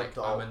look It's like like an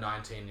adult. I'm a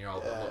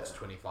 19-year-old that Yeah. looks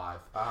 25.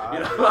 I You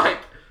know, agree. like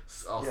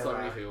Yeah, so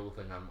many man. people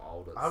think I'm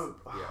old. It's,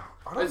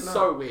 I don't it's know.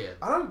 so weird.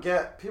 I don't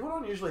get. People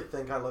don't usually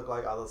think I look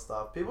like other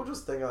stuff. People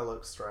just think I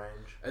look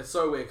strange. It's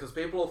so weird because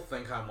people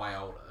think I'm way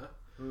older,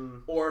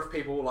 or if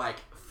people like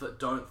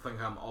don't think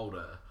I'm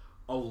older,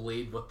 I'll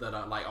lead with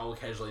that. Like I'll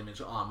occasionally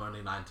mention, "Oh, I'm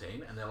only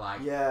 19," and they're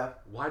like, Yeah.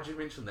 "Why'd you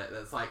mention that?"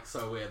 That's like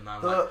so weird. And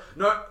I'm The- like,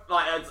 "No,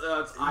 like it's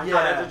I Yeah.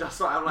 can't have to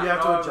justify." I'm like, You have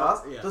 "No, to I'm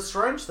adjust. not." Yeah. The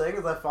strange thing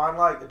is I find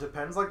like it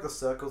depends like the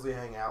circles you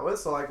hang out with.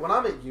 So like when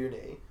I'm at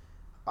uni,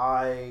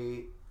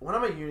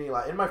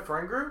 like in my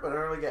friend group, I don't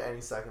really get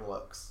any second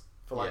looks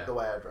for like Yeah. the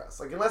way I dress.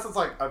 Like unless it's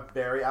like a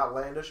very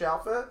outlandish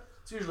outfit,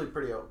 it's usually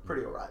pretty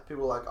alright.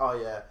 People are like, oh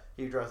yeah,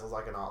 he dresses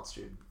like an art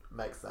student.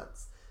 Makes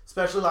sense.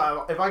 Especially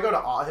like if I go to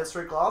art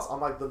history class, I'm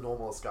like the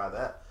normalest guy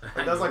there. Like,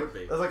 there's You like would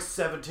be. there's like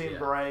 17 Yeah.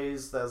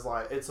 berets. There's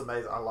like it's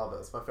amazing. I love it.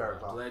 It's my favorite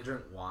class. Do they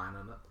drink wine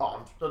in it?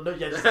 Oh, no,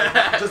 yeah,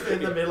 just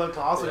in the middle of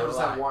class, we Yeah, just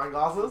have like- wine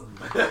glasses.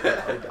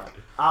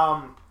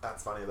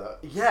 That's funny though.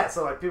 Yeah,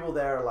 so like people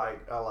there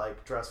are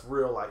like dressed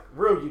real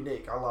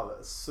unique. I love it.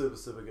 It's super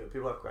super good.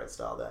 People have great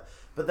style there.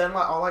 But then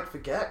like I'll like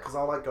forget because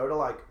I'll like go to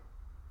like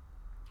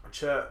a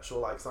church or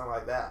like something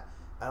like that,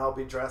 and I'll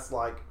be dressed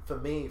like for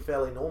me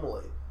fairly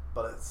normally,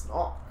 but it's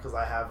not because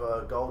I have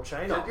a gold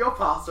chain Did on. your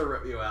pastor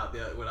rip you out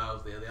when I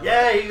was there? The other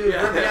Yeah, day? he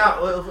ripped me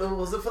out.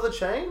 Was it for the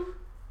chain?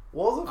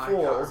 What was it I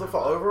for? can't Was it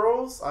for remember.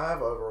 overalls? I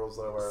have overalls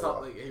that I wear a lot.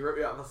 Something. He ripped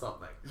you out for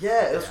something.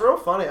 Yeah, it's Yeah. real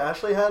funny. I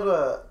actually had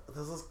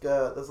there's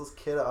this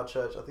kid at our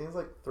church. I think he's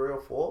like 3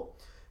 or 4.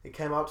 He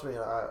came up to me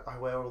and I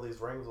wear all these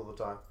rings all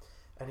the time,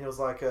 and he was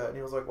like,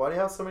 why do you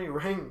have so many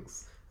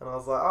rings? And I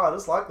was like, oh, I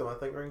just like them. I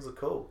think rings are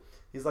cool.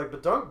 He's like,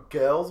 but don't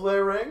girls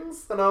wear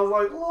rings? And I was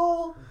like,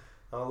 lol.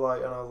 I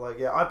was like,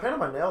 yeah. I painted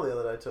my nail the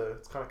other day too.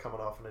 It's kind of coming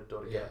off, and I do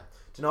it again. Yeah.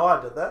 Do you know why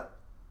I did that?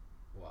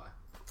 Why?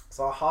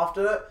 So I half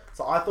did it.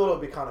 So I thought it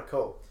would be kind of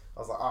cool. I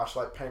was like, oh, I should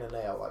like paint a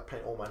nail, like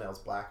paint all my nails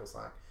black or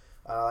something.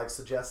 And I like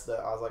suggested it.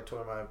 I was like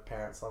talking to my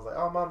parents. And I was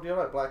like, oh, Mum, do you have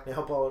like black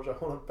nail polish? I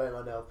want to paint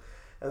my nails.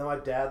 And then my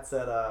dad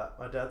said,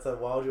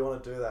 why would you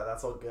want to do that?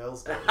 That's what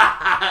girls do.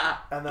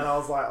 And then I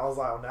was like,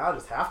 well, now I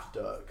just have to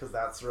do it because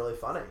that's really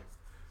funny,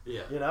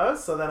 Yeah. you know.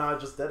 So then I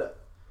just did it,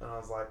 and I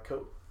was like,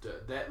 cool.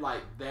 Dude, that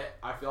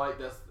I feel like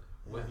that's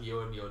with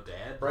you and your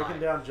dad. Breaking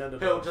like, down gender.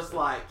 He'll norms. just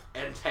like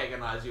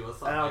antagonize you or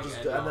something. and I'll just,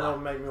 and then you're it'll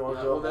like, make me want to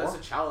yeah, do well, it that's more.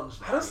 a challenge.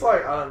 I just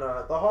like, I don't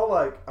know, the whole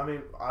like, I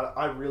mean,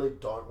 I really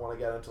don't want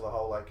to get into the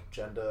whole like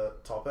gender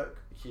topic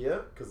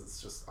here because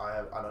it's just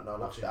I don't know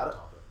enough about it.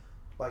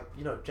 Like,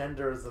 you know,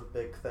 gender is a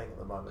big thing at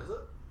the moment. Is it?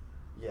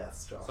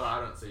 Yes, Josh. So I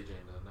don't see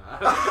gender. No.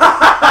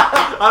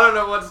 I don't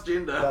know what's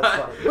gender. That's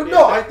funny. But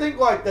no, I think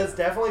like there's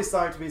definitely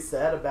something to be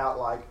said about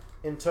like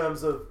in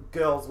terms of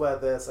girls wear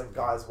this and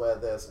guys wear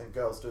this and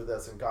girls do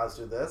this and guys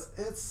do this.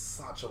 It's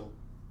such a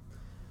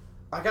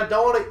like I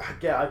don't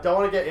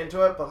want to get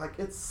into it, but like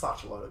it's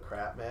such a load of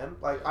crap, man.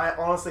 Like I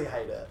honestly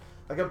hate it.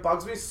 Like it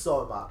bugs me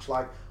so much.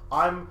 Like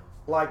I'm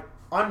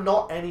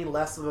not any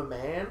less of a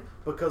man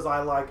because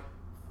I like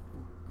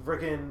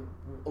freaking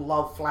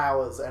love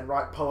flowers and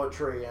write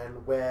poetry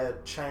and wear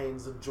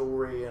chains and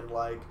jewelry and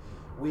like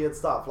weird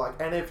stuff. Like,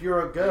 and if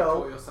you're a You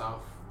girl, call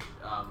yourself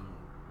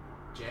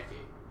Jackie.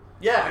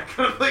 yeah. I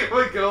couldn't think of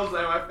a girl's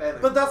name. I found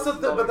it. But that's the It's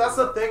thing. not But a that's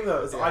the girl. thing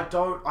though. Is Yeah.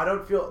 I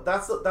don't feel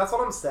that's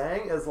what I'm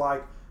saying is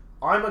like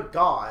I'm a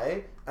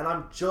guy and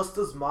I'm just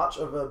as much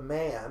of a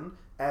man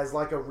as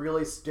like a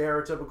really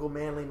stereotypical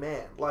manly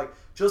man. Like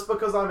just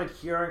because I'm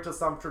adhering to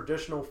some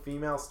traditional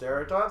female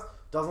stereotypes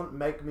doesn't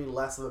make me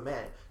less of a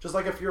man. Just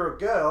like if you're a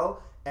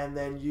girl and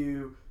then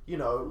you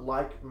know,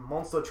 like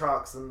monster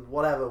trucks and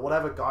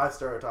whatever guy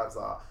stereotypes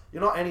are,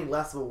 you're not any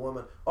less of a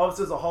woman.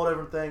 Obviously, it's a whole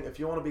different thing. If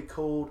you want to be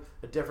called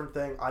a different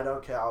thing, I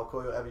don't care. I'll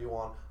call you whatever you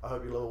want. I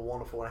hope you live a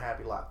wonderful and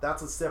happy life.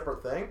 That's a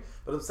separate thing.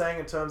 But I'm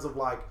saying in terms of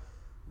like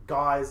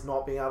guys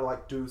not being able to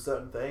like do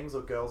certain things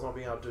or girls not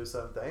being able to do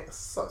certain things, it's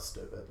so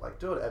stupid. Like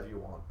do whatever you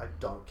want. I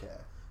don't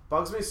care.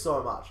 Bugs me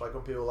so much. Like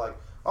when people are like,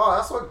 oh,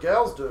 that's what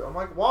girls do. I'm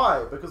like,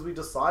 why? Because we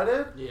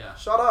decided? Yeah.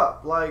 Shut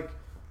up. Like,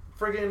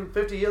 friggin'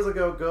 50 years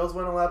ago, girls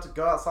weren't allowed to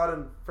go outside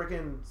in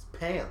friggin'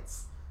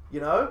 pants. You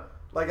know?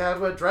 Like, I had to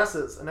wear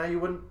dresses, and now you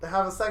wouldn't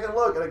have a second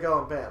look at a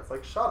girl in pants.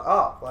 Like, shut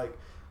up. Like,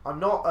 I'm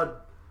not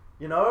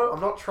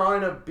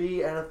trying to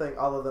be anything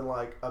other than,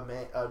 like,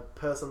 a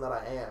person that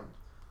I am.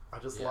 I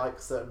just like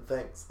certain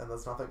things, and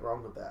there's nothing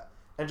wrong with that.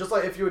 And just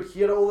like, if you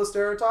adhere to all the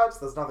stereotypes,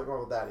 there's nothing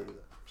wrong with that either.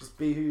 Just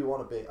be who you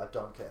want to be. I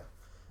don't care.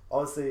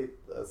 Obviously,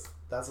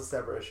 that's a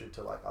separate issue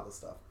to, like, other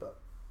stuff, but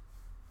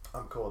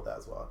I'm cool with that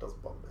as well. It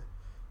doesn't bother me.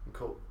 I'm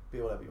cool.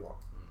 Be whatever you want.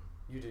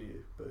 You do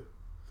you, boo.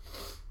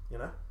 You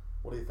know?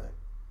 What do you think?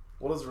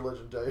 What does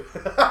religion do?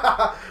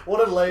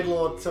 What did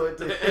Laidlaw do?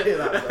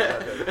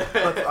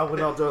 We're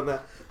not doing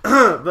that.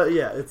 But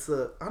yeah, it's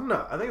I don't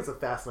know. I think it's a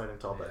fascinating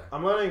topic. Yeah.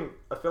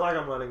 I feel like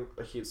I'm learning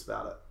a heaps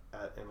about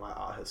it in like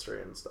art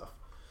history and stuff.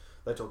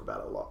 They talk about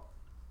it a lot,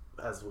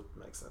 as would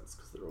make sense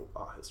because they're all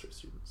art history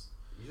students.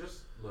 You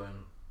just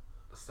learn.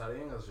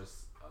 Studying is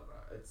just, I don't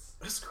know,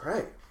 It's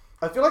great.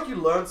 I feel like you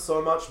learn so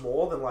much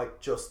more than like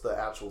just the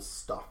actual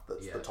stuff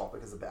that the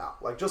topic is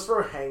about. Like just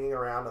for hanging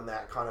around in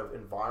that kind of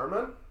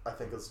environment, I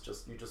think it's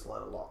just you just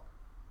learn a lot.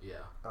 Yeah.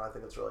 And I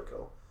think it's really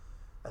cool.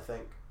 I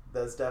think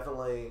there's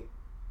definitely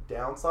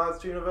downsides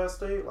to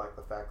university, like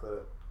the fact that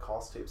it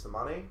costs heaps of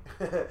money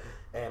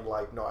and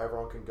like not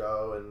everyone can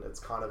go and it's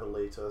kind of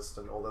elitist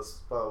and all this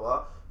blah blah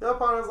blah. The other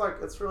part is like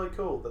it's really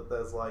cool that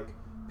there's like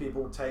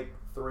people take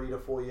 3 to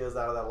 4 years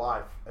out of their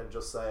life and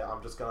just say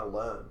I'm just gonna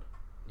learn.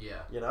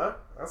 Yeah. You know?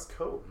 That's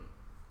cool.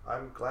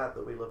 I'm glad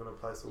that we live in a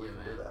place where we can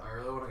do that. I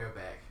really want to go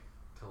back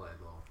to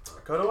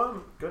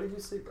Laidlaw. Go to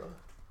UC, bro.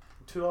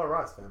 $2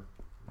 rice, man.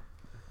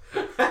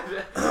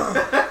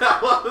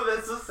 Well,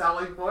 that's a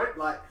selling point.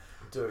 Like,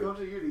 dude, go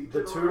to uni.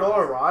 the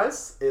 $2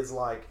 rice is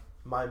like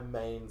my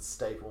main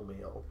staple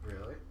meal.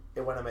 Really?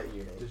 When I'm at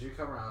uni. Did you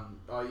come around?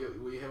 Oh,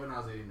 were you having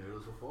Aussie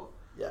noodles before?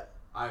 Yeah.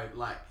 I had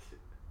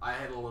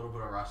a little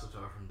bit of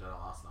rasatouille from dinner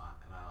last night,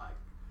 and I like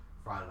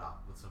fried it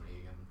up with some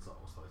egg and soy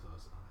sauce, and I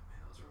was like, man,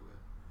 that was real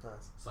good.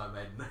 Nice. So I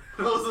made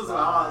noodles as well.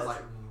 I was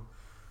like,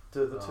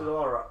 dude, the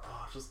 $2 rice,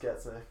 it just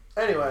gets me.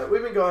 Anyway,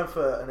 we've been going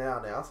for an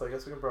hour now, so I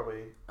guess we can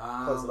probably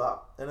close it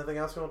up. Anything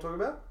else you want to talk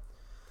about?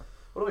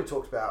 What have we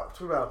talked about? We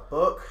talked about a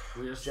book,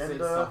 we just gender.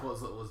 said stuff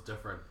was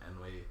different, and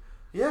we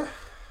yeah,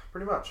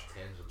 pretty much.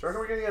 tangents. Do you reckon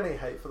we're gonna get any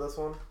hate for this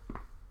one?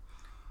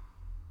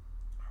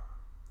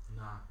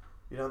 Nah.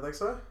 You don't think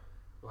so?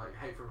 Like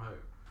hate from who?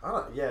 I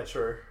don't. Yeah,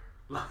 true.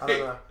 Like, I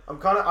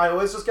don't know. I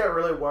always just get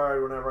really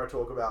worried whenever I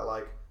talk about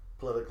like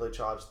politically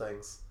charged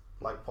things,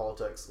 like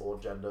politics or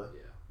gender.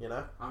 Yeah. You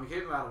know. I'm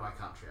keeping them out of my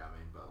country. I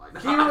mean, but like.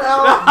 Keep it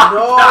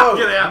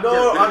out.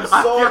 No, I'm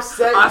so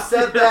upset you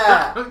said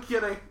that. I'm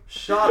kidding.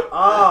 Shut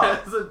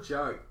up. It's a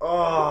joke.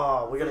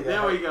 Oh, we're gonna get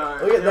There hate. we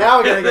go. Now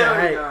we're gonna get There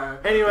we hate. go.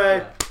 Anyway,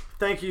 Yeah.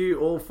 thank you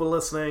all for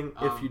listening.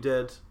 If you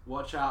did,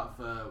 Watch out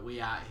for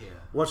We Out Here.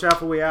 watch out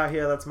for We Out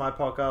Here. That's my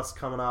podcast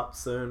coming up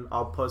soon.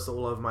 I'll post it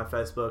all over my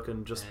Facebook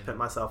and just pimp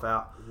myself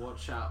out.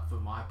 Watch out for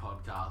my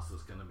podcast.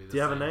 It's going to be the Do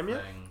you have a same name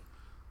yet? thing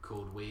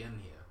called We In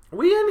Here.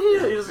 We in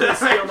here? You're just gonna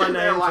steal my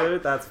name Like, too?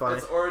 That's funny.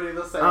 It's already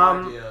the same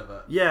idea,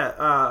 but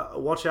Yeah,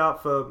 watch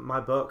out for my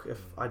book if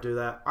I do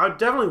that. I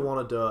definitely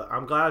want to do it.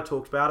 I'm glad I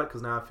talked about it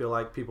because now I feel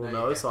like people No,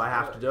 know, you so I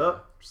have to do it.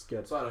 Which is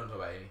good. so I don't talk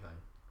about anything.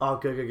 Oh,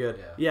 good.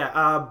 Yeah.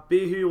 Yeah,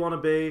 be who you want to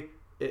be.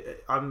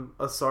 I'm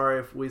sorry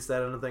if we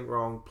said anything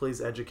wrong.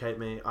 Please educate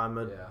me. I'm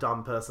a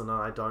dumb person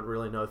and I don't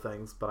really know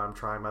things, but I'm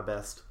trying my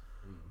best.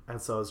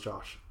 And so is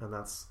Josh. And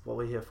that's what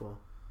we're here for.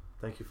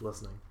 Thank you for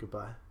listening.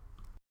 Goodbye.